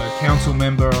a council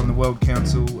member on the World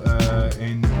Council,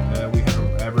 and we have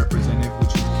a representative,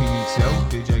 which is King XL,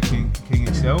 DJ King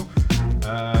XL.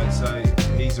 So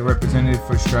he's a representative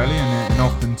for Australia, and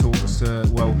often talks.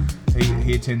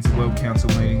 He attends the World Council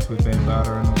meetings with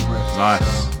Bambaataa and all the rest.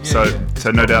 Nice. So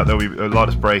no doubt there'll be a lot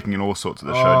of breaking and all sorts of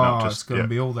the show. Not just it's going to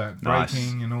be all that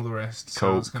breaking Nice. and all the rest.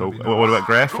 Cool, So it's gonna cool. be nice. What about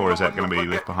Graph, or is that going to be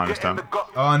left behind this time?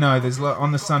 Oh no, there's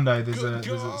on the Sunday so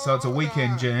it's a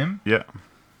weekend jam. Yeah.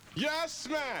 Yes,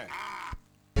 man.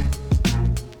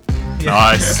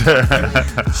 Nice.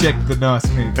 Check the nice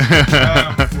mix.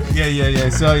 Yeah.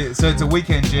 So it's a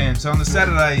weekend jam. So on the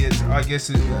Saturday,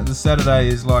 the Saturday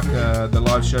is like the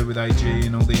live show with AG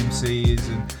and all the MCs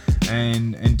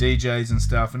and DJs and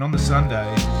stuff. And on the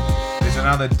Sunday, there's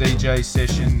another DJ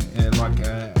session at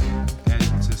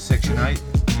Section 8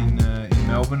 in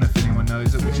Melbourne, if anyone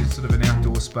knows it, which is sort of an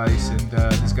outdoor space. And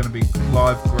there's going to be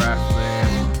live graph there,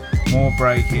 more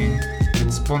breaking.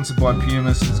 It's sponsored by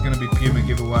Puma, so there's going to be Puma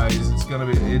giveaways.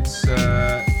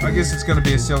 I guess it's going to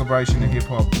be a celebration of hip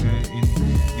hop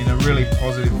in a really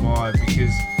positive vibe,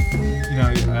 because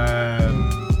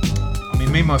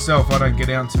me myself, I don't get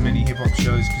out to many hip hop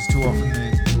shows because too often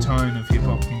the tone of hip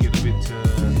hop can get a bit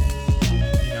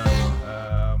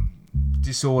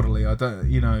disorderly. I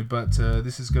don't, but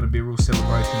this is going to be a real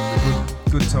celebration of the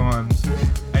good times.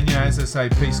 And as I say,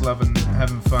 peace, love, and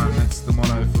having fun. That's the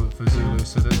motto for Zulu.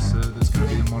 So that's going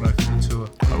to be the motto for the tour.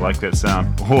 I like that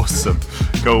sound. Awesome.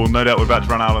 Cool. No doubt we're about to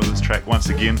run out on this track once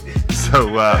again.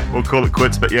 So we'll call it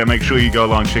quits. But yeah, make sure you go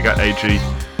along, check out AG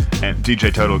and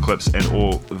DJ Total Eclipse and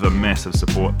all the massive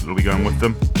support that'll be going with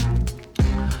them.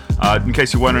 In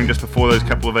case you're wondering, just before those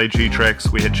couple of AG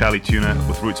tracks, we had Charlie Tuna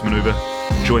with Roots Maneuver,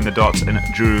 Join the Dots, and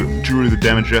Drew the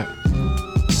Damager,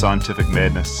 Scientific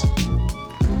Madness.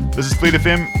 This is Fleet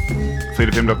FM,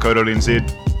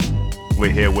 fleetfm.co.nz.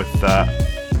 We're here with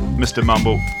Mr.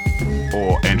 Mumble,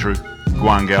 or Andrew,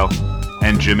 Guangal,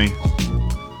 and Jimmy.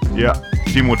 Yeah, a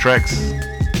few more tracks.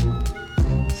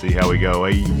 See how we go,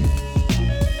 eh?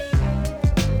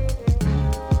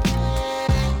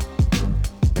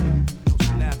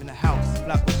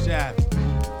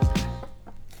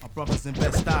 Brothers in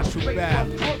Best Style, True Bad.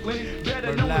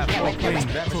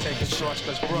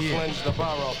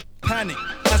 Panic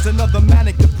as another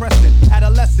manic depressant.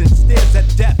 Adolescent stares at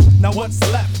death. Now what's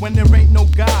left when there ain't no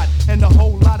God and a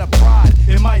whole lot of pride?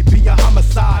 It might be a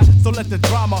homicide, so let the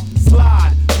drama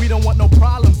slide. We don't want no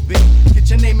problems, B. Get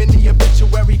your name in the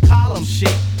obituary column,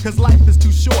 shit. Cause life is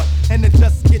too short and it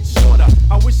just gets shorter.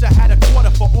 I wish I had a quarter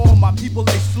for all my people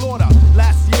they slaughter.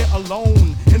 Last year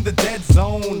alone in the dead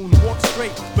zone. Walk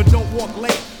straight, but don't walk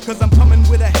late. Cause I'm coming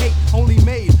with a hate only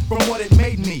made from what it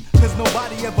made me. Cause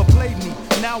nobody ever played me.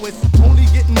 Now it's only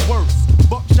getting worse.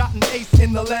 Buckshot and ace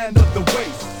in the land of the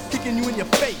waste. Kicking you in your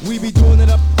face. We be doing it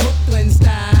up Brooklyn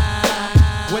style.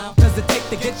 What does it take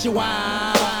to get you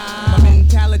wild? My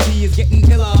mentality is getting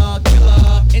killer.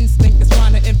 Instinct is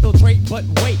trying to infiltrate, but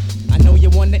wait. I know you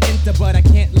want to enter, but I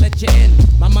can't let you in.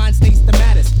 My mind stays the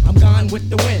maddest. I'm gone with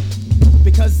the wind.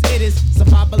 Because it is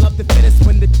survival of the fittest.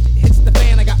 When the hits the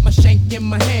fan, I got my shank in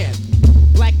my hand.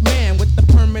 Black man with the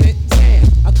permanent tan.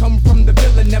 I come from the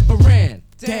villa, never ran.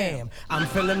 Damn, I'm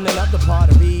feeling another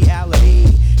part of reality.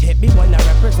 Hit me when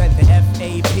I represent the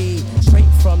FAP. Straight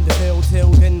from the field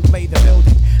till then play the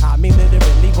building. I mean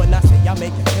literally when I say I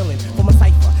make a killing for my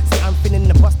cipher. See, I'm finna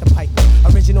the buster pipe.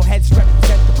 Original heads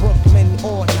represent the Brooklyn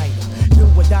all-nighter. Do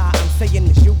or die, I'm saying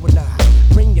it's you and I.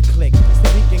 Bring your click so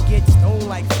we can get stoned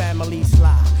like family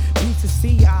slide. Need to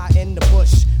see I in the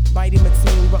bush. Mighty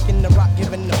Mateen rocking the rock,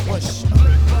 giving the push.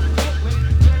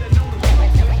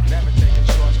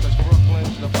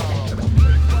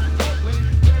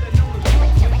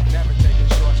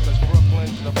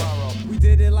 We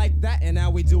did it like that and now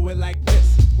we do it like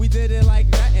this. We did it like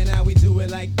that and now we do it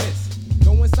like this.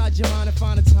 Go inside your mind and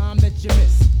find a time that you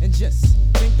miss. And just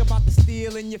think about the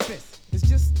steel in your fist. It's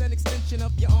just an extension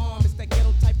of your arm. It's that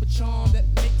ghetto type of charm that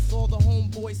makes all the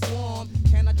homeboys swarm.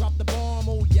 Can I drop the bomb?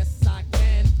 Oh yes I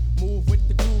can. Move with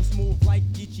the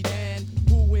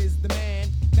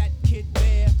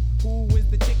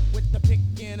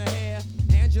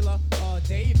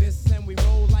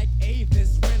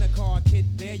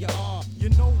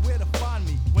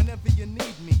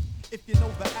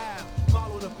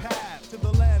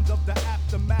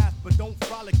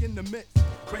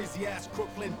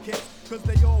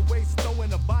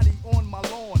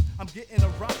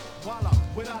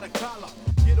got a collar.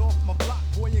 Get off my block,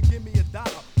 boy, and give me $1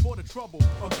 for the trouble,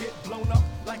 or get blown up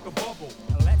like a bubble.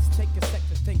 Let's take a sec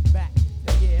to think back.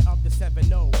 The year of the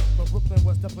 7-0, but Brooklyn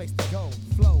was the place to go.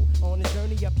 Flow on a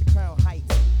journey up the Crown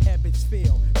Heights. Ebbets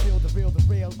feel the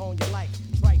real on your life.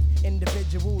 Tripe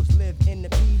individuals live in the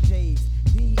PJs.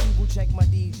 The evil check my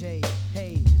DJ.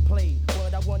 Hey, play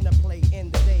what I wanna play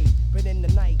in the day, but in the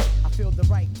night I feel the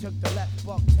right. Took the left,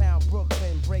 Bucktown,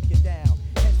 Brooklyn, break it down.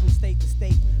 Head from state to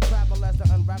state, travel as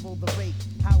I unravel the rate.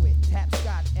 Howard, Tap,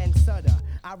 Scott, and Sutter.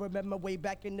 I remember way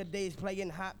back in the days playing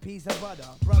hot peas and butter.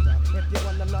 Brother, if you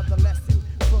want another lesson,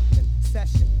 Brooklyn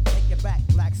session, take it back,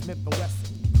 Blacksmith and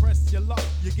Wesson. Press your luck,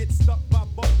 you get stuck by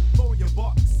buck for your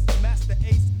bucks. Master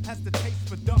Ace has the taste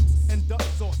for ducks and duck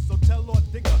sauce, so tell Lord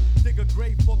Digger, dig a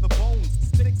grave for the bones,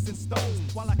 sticks and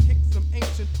stones, while I kick some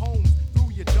ancient poems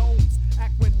through your domes.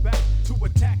 Act went back to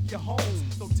attack your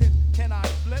home. So Tip, can I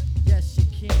flip? Yes, you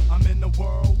can. I'm in the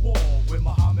world war with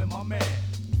Muhammad, my man.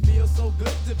 Feels so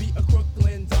good to be a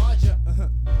Crooklyn Dodger.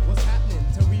 What's happening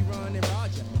to rerun and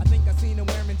Roger? I think I seen him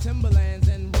wearing Timberlands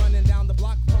and running down the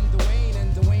block from Dwayne,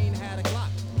 and Dwayne had a Glock.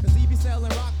 Cause he be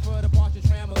selling rock for the Partridge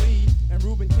Family. And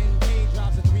Ruben Kincaid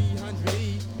drives a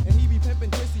 300E. And he be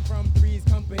pimping Chrissy from Three's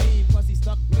Company. Plus he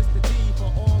stuck Mr. T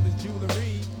for all his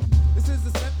jewelry. This is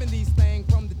the 70s thing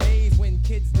from the days when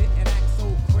kids didn't act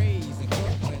so crazy.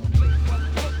 Brooklyn.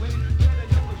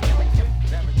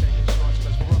 Never taking shorts,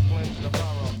 cause Brooklyn's the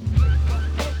borough.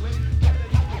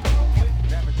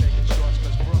 Never taking shorts,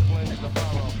 cause Brooklyn's the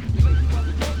borough.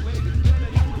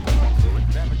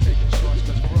 Never taking shorts,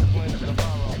 cause Brooklyn's the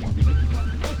borough.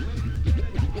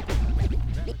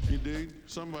 You dig?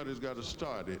 Somebody's got to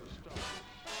start it.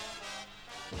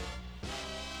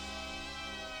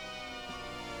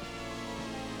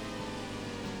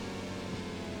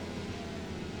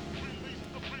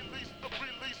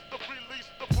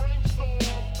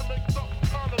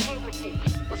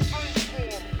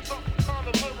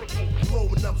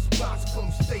 Blowing up spots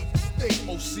from state to state.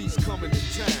 OC's coming to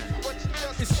town.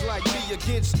 It's like me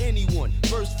against anyone.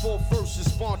 Verse for verse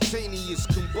is spontaneous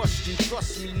combustion.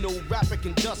 Trust me, no rapper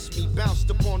can dust me. Bounced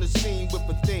upon the scene with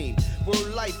a theme.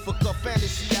 Word life, fuck a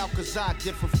fantasy out, cause I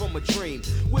differ from a dream.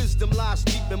 Wisdom lies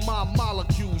deep in my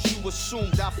molecules. You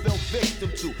assumed I fell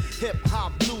victim to hip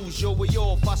hop blues. Yo, way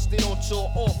off, I stay on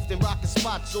tour often. Rocking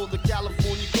spots on the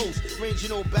California coast.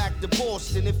 Ranging on back to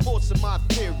Boston, enforcing my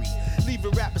theory.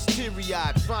 Leaving rappers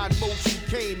teary-eyed. Find most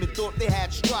who came and thought they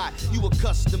had stride. You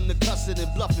accustomed to cussing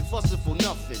and bluffing, fussing for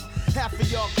nothing. Half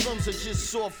of y'all crumbs are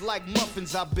just soft like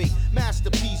muffins I bake.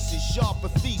 Masterpieces, sharper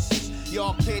thesis.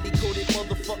 Y'all candy-coated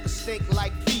motherfuckers stink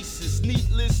like pieces.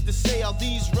 Needless to say, how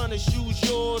these runners use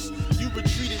yours. You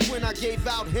retreated when I gave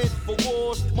out hint for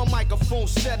wars. My microphone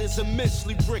set is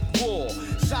immensely brick wall.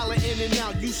 Silent in and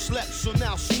out, you slept, so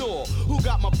now snore. Who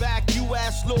got my back? You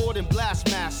ass Lord and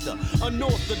Blastmaster.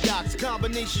 Unorthodox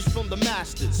combinations from the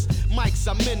masters. Mics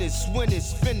are menace, when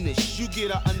it's finished. You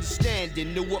get an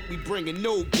understanding of what we bringing,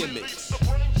 no gimmicks.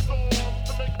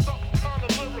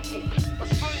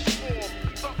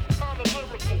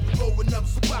 Blowing up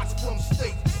spots from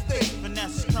state to state.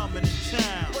 Finesse coming to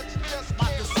town.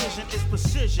 My decision is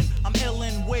precision. I'm ill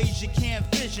in ways you can't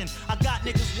vision. I got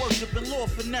niggas worshiping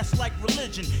Lord Finesse like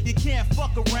religion. You can't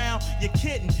fuck around, you're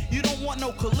kidding. You don't want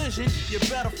no collision. You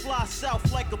better fly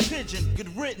south like a pigeon.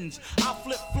 Good riddance. I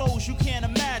flip flows you can't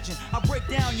imagine. I break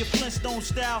down your Flintstone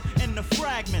style into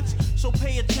fragments. So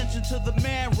pay attention to the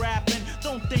man rapping.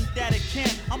 Don't think that it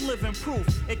can't. I'm living proof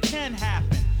it can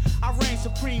happen. I reign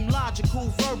supreme,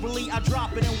 logical, verbally I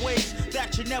drop it in ways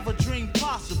that you never dreamed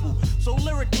possible. So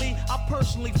lyrically, I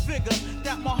personally figure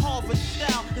that my Harvard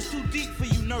style is too deep for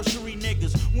you nursery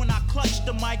niggas. When I clutch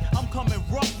the mic, I'm coming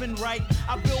rough and right.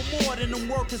 I build more than them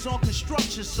workers on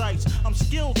construction sites. I'm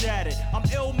skilled at it, I'm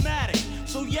illmatic.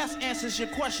 So yes answers your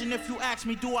question if you ask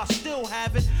me, do I still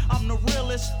have it? I'm the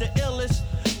realest, the illest.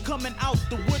 Coming out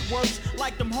the woodworks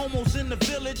like them homos in the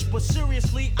village. But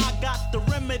seriously, I got the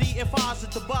remedy if I was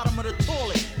at the bottom of the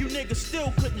toilet. You niggas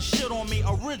still couldn't shit on me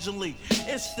originally.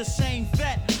 It's the same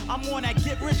vet, I'm on that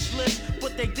get rich list,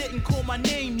 but they didn't call my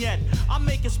name yet. I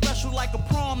make it special like a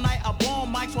prom night. I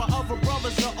bomb mics while other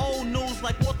brothers are old news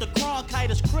like what the Cronkite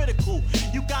is critical.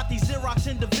 You got these Xerox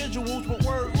individuals with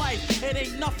word life. It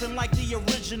ain't nothing like the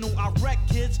original. I wreck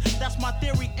kids, that's my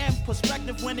theory and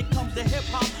perspective when it comes to hip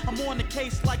hop. I'm on the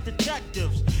case like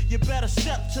detectives. You better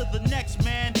step to the next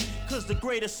man, cause the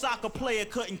greatest soccer player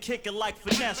couldn't kick it like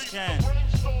Finesse can.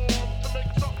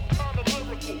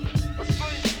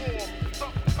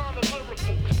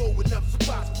 Blowing up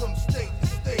spots from state to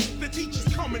state. The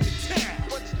teacher's coming to town.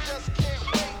 But you just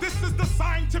can't wait. This is the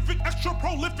scientific, extra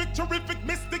prolific, terrific,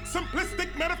 mystic,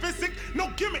 simplistic, metaphysic, no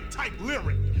gimmick type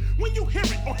lyric. When you hear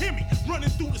it or hear me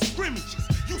running through the scrimmages,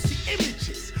 you see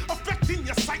images affecting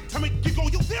your sight to make you go,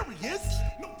 yo, there he is.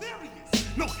 No, there he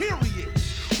is. No, here he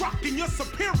is. Rocking your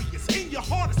superiors in your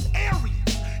hardest areas.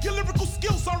 Your lyrical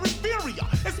skills are inferior.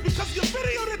 It's because your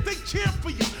video that they cheer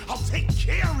for you. I'll take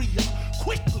care of you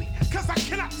quickly, cause I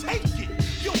cannot take it.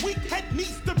 Your weak head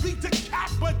needs to be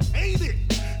decapitated,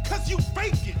 cause you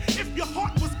fake it. If your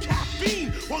heart was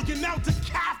caffeine, well, you're now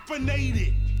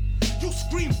decaffeinated. You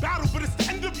scream battle, but it's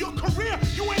the end of your career.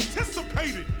 You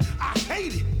anticipated. I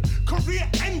hate it. Career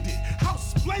ended. How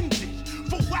splendid.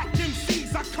 For whack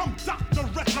MCs, I come doctor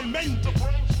recommended. To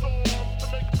brainstorm, to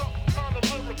make something kind of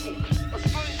lyrical. A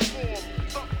strange form,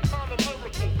 something kind of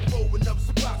lyrical. Blowing up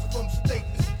spots from state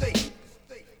to state.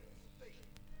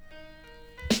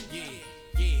 Yeah.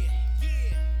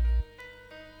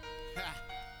 Ha,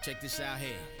 check this out here.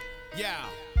 Yo,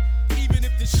 even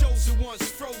if the shows are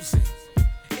once frozen,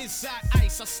 inside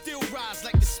ice, I still rise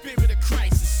like the spirit of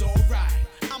Christ. It's alright.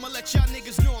 I'ma let y'all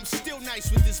niggas know I'm still nice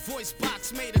with this voice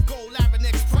box made of gold,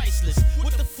 Aranex priceless.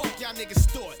 What the fuck y'all niggas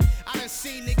thought? I done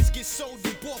seen niggas get sold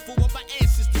and bought for what my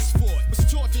ancestors fought.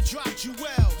 Was taught to drop jewels,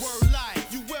 word life.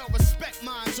 You well respect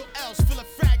mines or else full of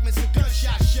fragments and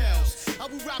gunshot shells. I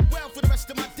will rock well for the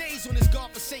rest of my days on this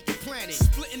godforsaken planet.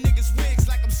 Splitting niggas' wigs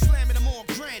like I'm slamming them on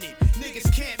granite.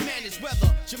 Niggas can't manage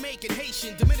whether Jamaican,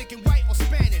 Haitian, Dominican, white or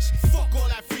Spanish. Fuck all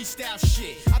that freestyle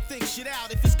shit. I think shit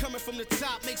out if it's coming from the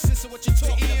top. Makes sense of what you're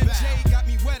talking about. ENJ got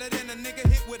me wetter than a nigga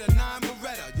hit with a 9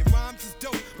 Beretta. Your rhymes is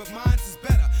dope, but mine's is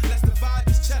better. Let's divide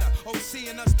this cheddar. OC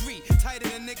and us three, tighter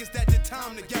than niggas that did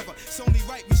time together. It's only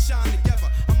right we shine together.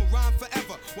 I'ma rhyme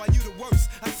forever, while you the worst.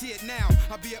 I see it now,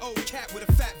 I'll be an old cat with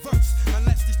a fat verse.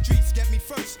 Unless the streets get me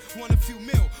first, want a few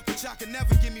mil, but y'all can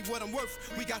never give me what I'm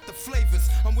worth. We got the flavors,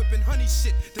 I'm whipping honey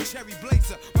shit, the cherry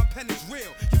blazer. My pen is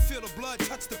real, you feel the blood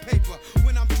touch the paper.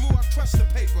 When I'm through, I crush the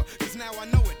paper, cause now I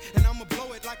know it, and I'ma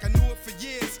blow it like I knew it for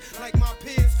years. Like my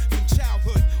peers from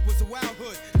childhood, was a wild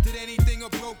hood. Did anything a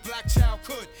broke black child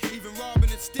could, even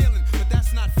robbing and stealing, but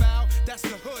that's not foul, that's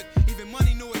the hood. Even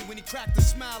money knew it when he cracked a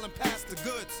smile and passed the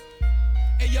goods.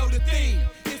 Ayo, the theme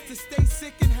is to stay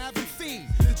sick and have a theme.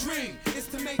 The dream is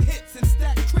to make hits and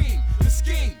stack cream. The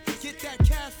scheme, get that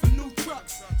cash for new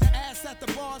trucks. The ass at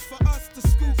the bars for us to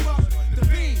scoop up. The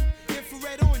beam,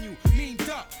 infrared on you, mean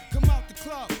duck. Come out the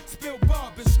club, spill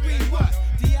bob and scream what?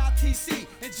 DITC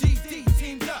and GD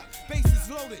teamed up. Bases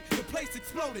loaded, the place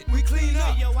exploded. We clean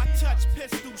up. Hey, yo, I touch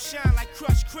pistols, shine like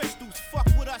crushed crystals. Fuck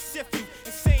with us, sift you.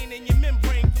 Insane in your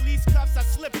membrane, police cuffs I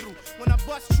slip through. When I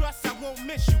bust trust, I won't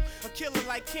miss you. A killer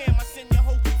like Cam, I send your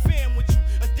whole fam with you.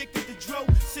 Addicted to dro,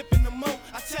 sipping the mo.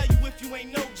 I tell you if you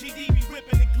ain't know, GD be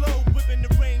ripping the globe, whipping the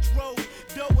Range Road.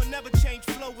 Dough will never change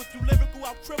flow. With you lyrical,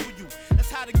 I'll cripple you.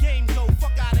 That's how the game go.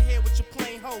 Fuck out of here with your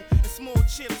plain hoe and small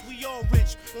chips. We all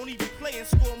rich, won't even play and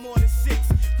score more than 6.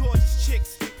 Gorgeous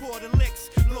chicks, pour the licks.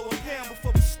 Blow a pound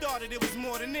before we started, it was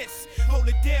more than this. Hold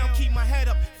it down, keep my head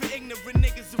up for ignorant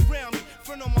niggas around me.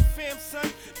 Front on my fam, son,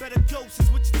 better doses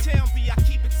with your town be. I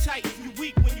keep it tight, you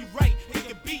weak when you right. They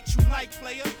can beat you like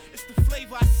player. It's the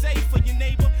flavor I say for your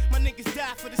neighbor. My niggas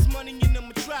die for this money in the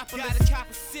metropolis. Got a cop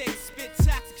of 6, spit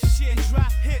toxic shit,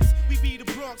 drop hits. We be the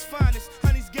Bronx finest.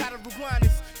 Honey's gotta rewind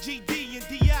this. GD and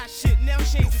DI shit, now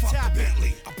change the topic.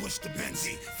 Bentley, I push the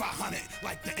Benzie, 500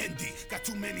 like the Indy. Got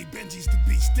too many Benjis to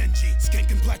be stingy.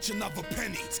 Skank and pledge another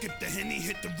penny. Skip the Henny,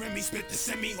 hit the Remy, spit the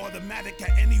semi-automatic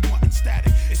at anyone in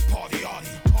static. It's party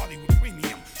with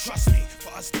premium. Trust me,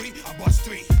 for us three, I bust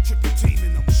 3. Triple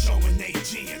teaming them, showing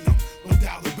AG in them. No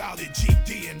doubt about it,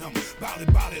 GD in them. Bout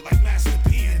it like Master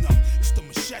P in them. It's the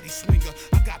machete swinger.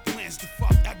 I got plans to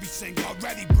fuck every singer.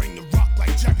 Already bring the rock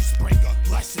like Jerry Springer.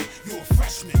 Blessing, you a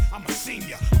freshman, I'm a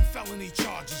senior. I'm felony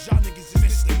charges, y'all niggas is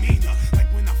misdemeanor. Like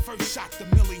when I first shot the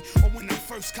Millie, or when I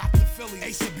first copped the Philly.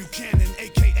 Asa Buchanan,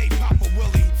 aka Papa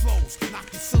Willie. Flows, knock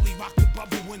you silly, rock the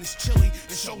bubble when it's chilly.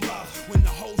 And show love when the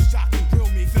whole shot can grill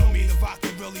me. Feel me, the vodka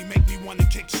really make me wanna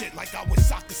kick shit like I was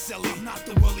soccer silly. I'm not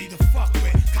the Willie to fuck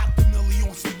with. Cop the Millie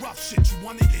on some rough shit. You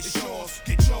want it, it's yours,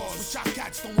 get yours. But y'all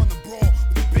cats don't wanna brawl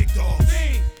with the big dogs.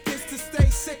 Dream is to stay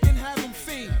sick and have them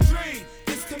fiend. Dream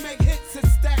is to make hits and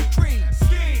stack cream.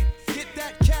 Scheme, get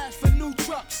that cash for new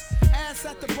trucks. Ass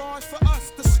at the bars for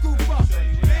us to scoop up.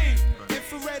 Beam,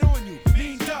 infrared on you,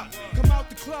 mean duck. Come out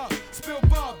the club, spill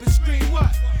bob and scream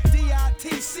what?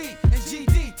 DITC and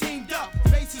GD teamed up.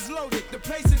 Bases loaded, the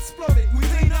place exploded. We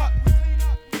clean up.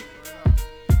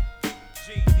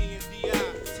 GD and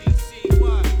DITC,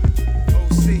 what?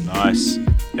 OC. Nice.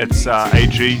 It's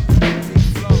AG.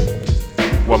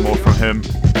 One more from him.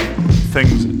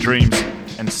 Things, Dreams,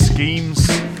 and Schemes.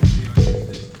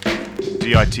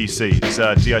 DITC. Is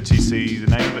DITC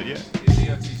the name of it yet?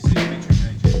 DITC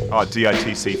featuring AG. Oh,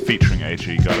 DITC featuring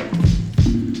AG, got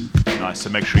it. Nice, so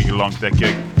make sure you get along to that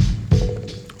gig.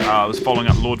 I was following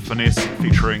up Lord Finesse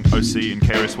featuring OC and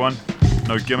KRS-One.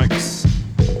 No Gimmicks.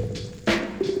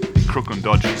 Crook and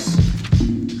Dodgers.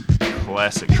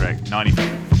 Classic track.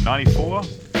 94?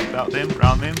 About then,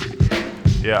 around then.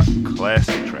 Yeah,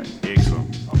 classic track.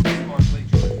 Excellent.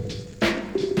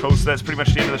 Cool, so that's pretty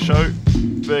much the end of the show.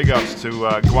 Big ups to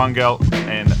Guangal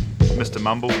and Mr.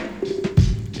 Mumble.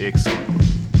 Excellent.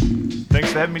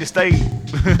 Thanks for having me to stay.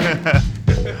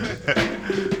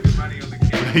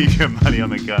 Leave your money on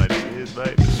the gun. Cheers,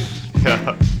 mate.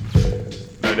 Yeah,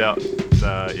 no doubt.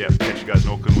 Yeah, catch you guys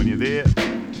in Auckland when you're there.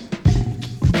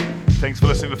 Thanks for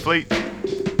listening to Fleet.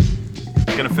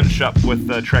 Gonna finish up with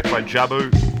a track by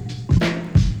Jabu,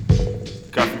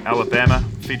 guy from Alabama,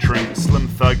 featuring Slim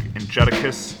Thug and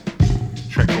Jadakiss.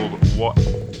 Track called What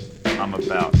I'm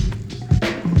About.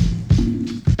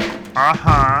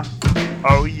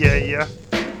 Oh yeah.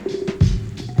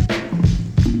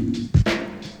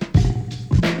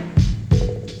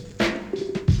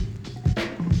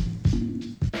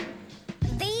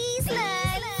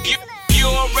 You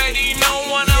already know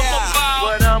what I'm about.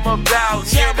 What I'm about,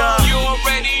 nigga. You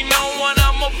already know what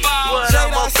I'm about. What I'm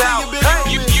about.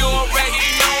 You already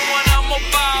know what I'm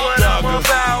about. What I'm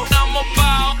about.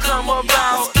 I'm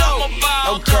about.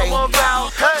 Okay.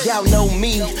 Y'all know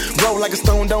me, roll like a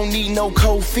stone, don't need no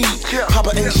cold feet.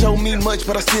 Papa ain't show me much,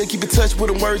 but I still keep in touch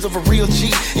with the words of a real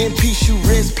G. In peace, you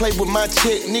rest, play with my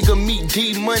check, nigga. Meet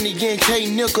D Money and K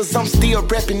Nichols. I'm still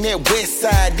rapping that West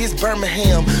Side. This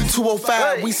Birmingham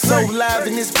 205. We so live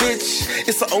in this bitch.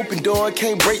 It's an open door,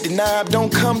 can't break the knob.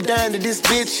 Don't come down to this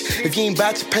bitch if you ain't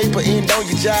bout your paper and on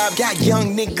your job. Got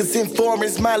young niggas in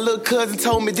foreigns. My little cousin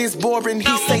told me this boring.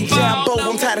 He say Jabbo.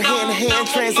 I'm tired of hand-to-hand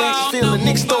transactions. Feel the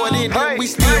next store in here. We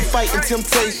still fighting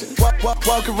temptation.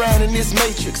 Walk around in this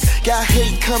matrix. Got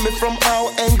hate coming from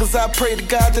all angles. I pray to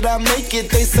God that I make it.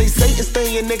 They say Satan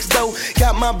staying next door.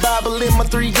 Got my Bible in my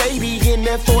 380 in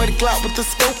that 40 Glock with the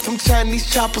scope. From Chinese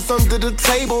choppers under the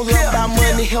table. About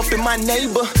money helping my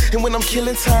neighbor. And when I'm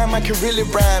killing time, I can really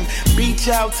rhyme. Beat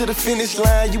you out to the finish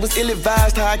line. You was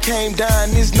ill-advised how I came down.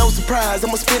 It's no surprise.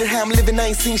 I'ma spit it how I'm living. I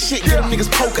ain't seen shit. Get them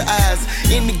niggas poker eyes.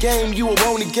 In the game, you a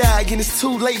wanted guy. And it's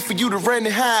too late for you to run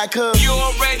it high. Cause you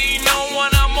already know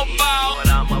what I'm about. What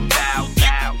I'm about.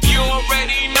 You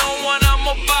already know what I'm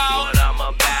about. What I'm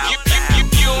about.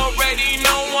 You already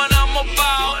know what I'm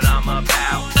about. What I'm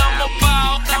about.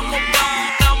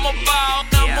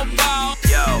 I'm about.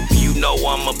 Yo, you know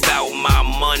I'm about my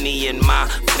money and my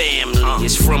family.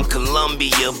 It's from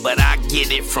Colombia, but I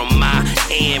get it from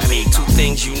Miami. Two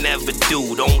things you never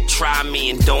do. Don't try me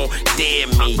and don't dare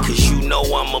me. Cause you know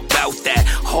I'm about that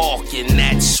hawk and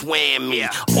that swammy.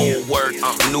 Old work,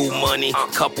 new money,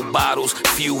 couple bottles,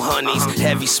 few honeys.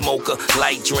 Heavy smoker,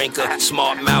 light drinker,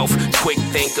 smart mouth, quick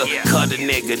thinker. Cut a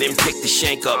nigga, then pick the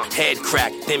shank up. Head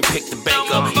crack, then pick the bank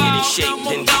up. Get in shape,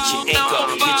 then get your ink up.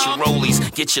 Get your rollies,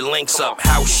 get your links up.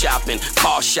 House shopping,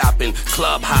 car shopping,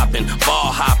 club hopping,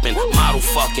 bar hopping, model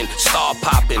fucking, star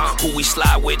popping. Who we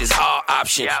slide with is our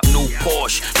option. New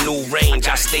Porsche, new range,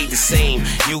 I stay the same.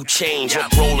 You change,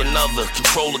 roll another,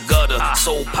 control the gutter.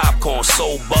 Soul popcorn,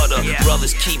 soul butter.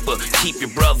 Brothers keeper, keep your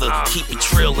brother. Keep it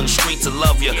trill in the streets, I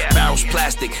love ya. Barrels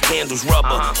plastic, handles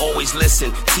rubber. Always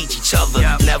listen, teach each other.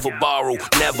 Never borrow,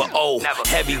 never owe.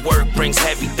 Heavy work brings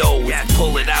heavy dough.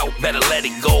 Pull it out, better let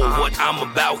it go. What I'm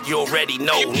about, you already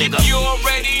know, nigga. You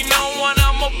already know what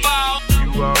I'm about.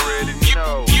 You already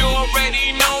know. You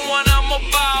already know what I'm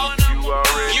about. You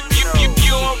already know.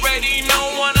 You already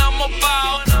know what I'm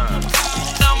about.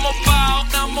 I'm about.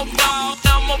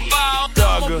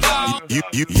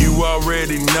 You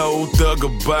already know Thug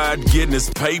about getting his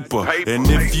paper. And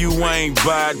if you ain't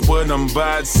bought what I'm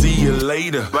about, see you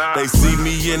later. They see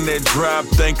me in that drop,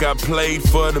 think I played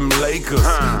for them Lakers.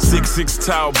 6'6"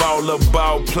 tall baller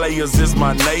ball players is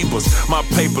my neighbors. My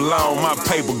paper long, my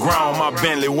paper grown, my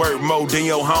Bentley worth more than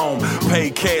your home.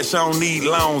 Pay cash, I don't need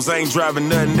loans, I ain't driving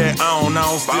nothing that I don't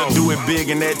own. Still do it big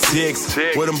in that ticks.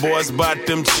 Where them boys bought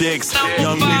them chicks.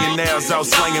 Young millionaires out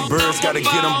slinging birds, gotta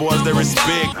get them boys their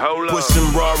respect.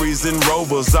 Pushing Rarries and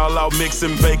Rovers, all out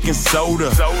mixing baking soda.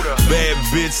 Bad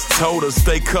bitch told her,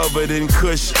 stay covered in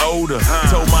Kush odor.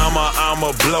 Told mama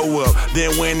I'ma blow up,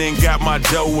 then went and got my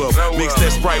dough up. Mix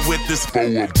that Sprite with this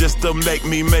up, just to make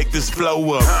me make this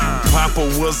flow up. Papa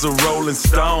was a Rolling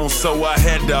Stone, so I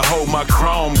had to hold my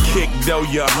chrome. Kick though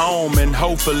you're home, and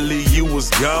hopefully you was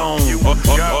gone.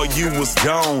 Or you was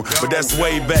gone, but that's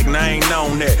way back and I ain't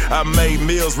known that. I made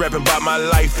meals rapping about my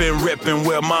life and ripping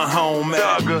where my home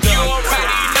at. You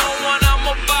already know what I'm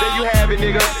about. There you have it,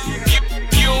 nigga.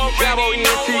 You already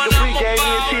know what I'm about. Complete Game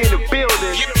ENT in the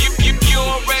building.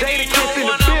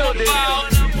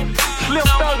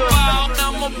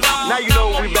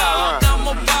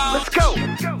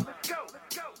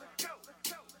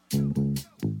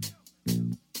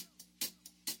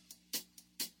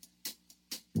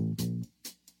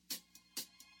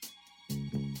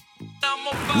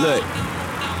 Look,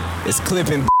 it's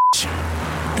clipping, bitch.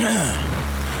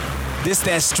 This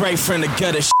that straight from the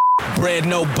gutter shit. Bread,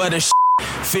 no butter shit.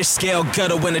 Fish scale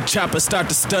gutter when the chopper start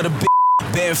to stutter,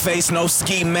 bitch. Bare face, no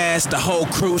ski mask. The whole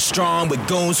crew strong with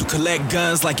goons who collect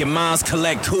guns like your moms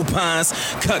collect coupons.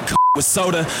 Cut with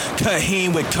soda, cut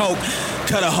heen with coke.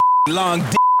 Cut a whole long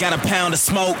dick, got a pound of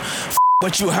smoke.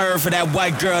 What you heard for that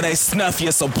white girl, they snuff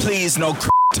you. So please, no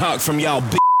talk from y'all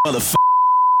big motherfuckers.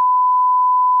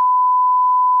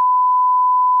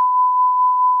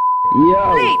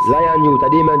 Yo, Lion Youth, a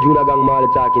Demon Junior Gang Marley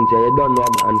talking to you. You don't know,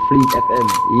 man. Fleet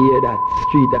FM. You hear that?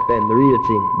 Street FM, the real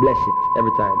thing. Bless it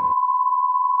every time.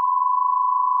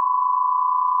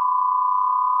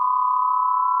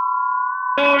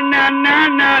 Oh, na.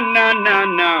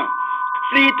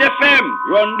 Fleet FM,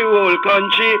 run the whole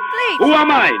country. Fleet. Who am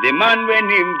I? The man when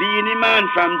him beanie man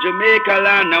from Jamaica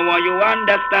land. Now want you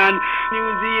understand?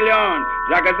 New Zealand,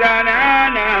 Zagazana,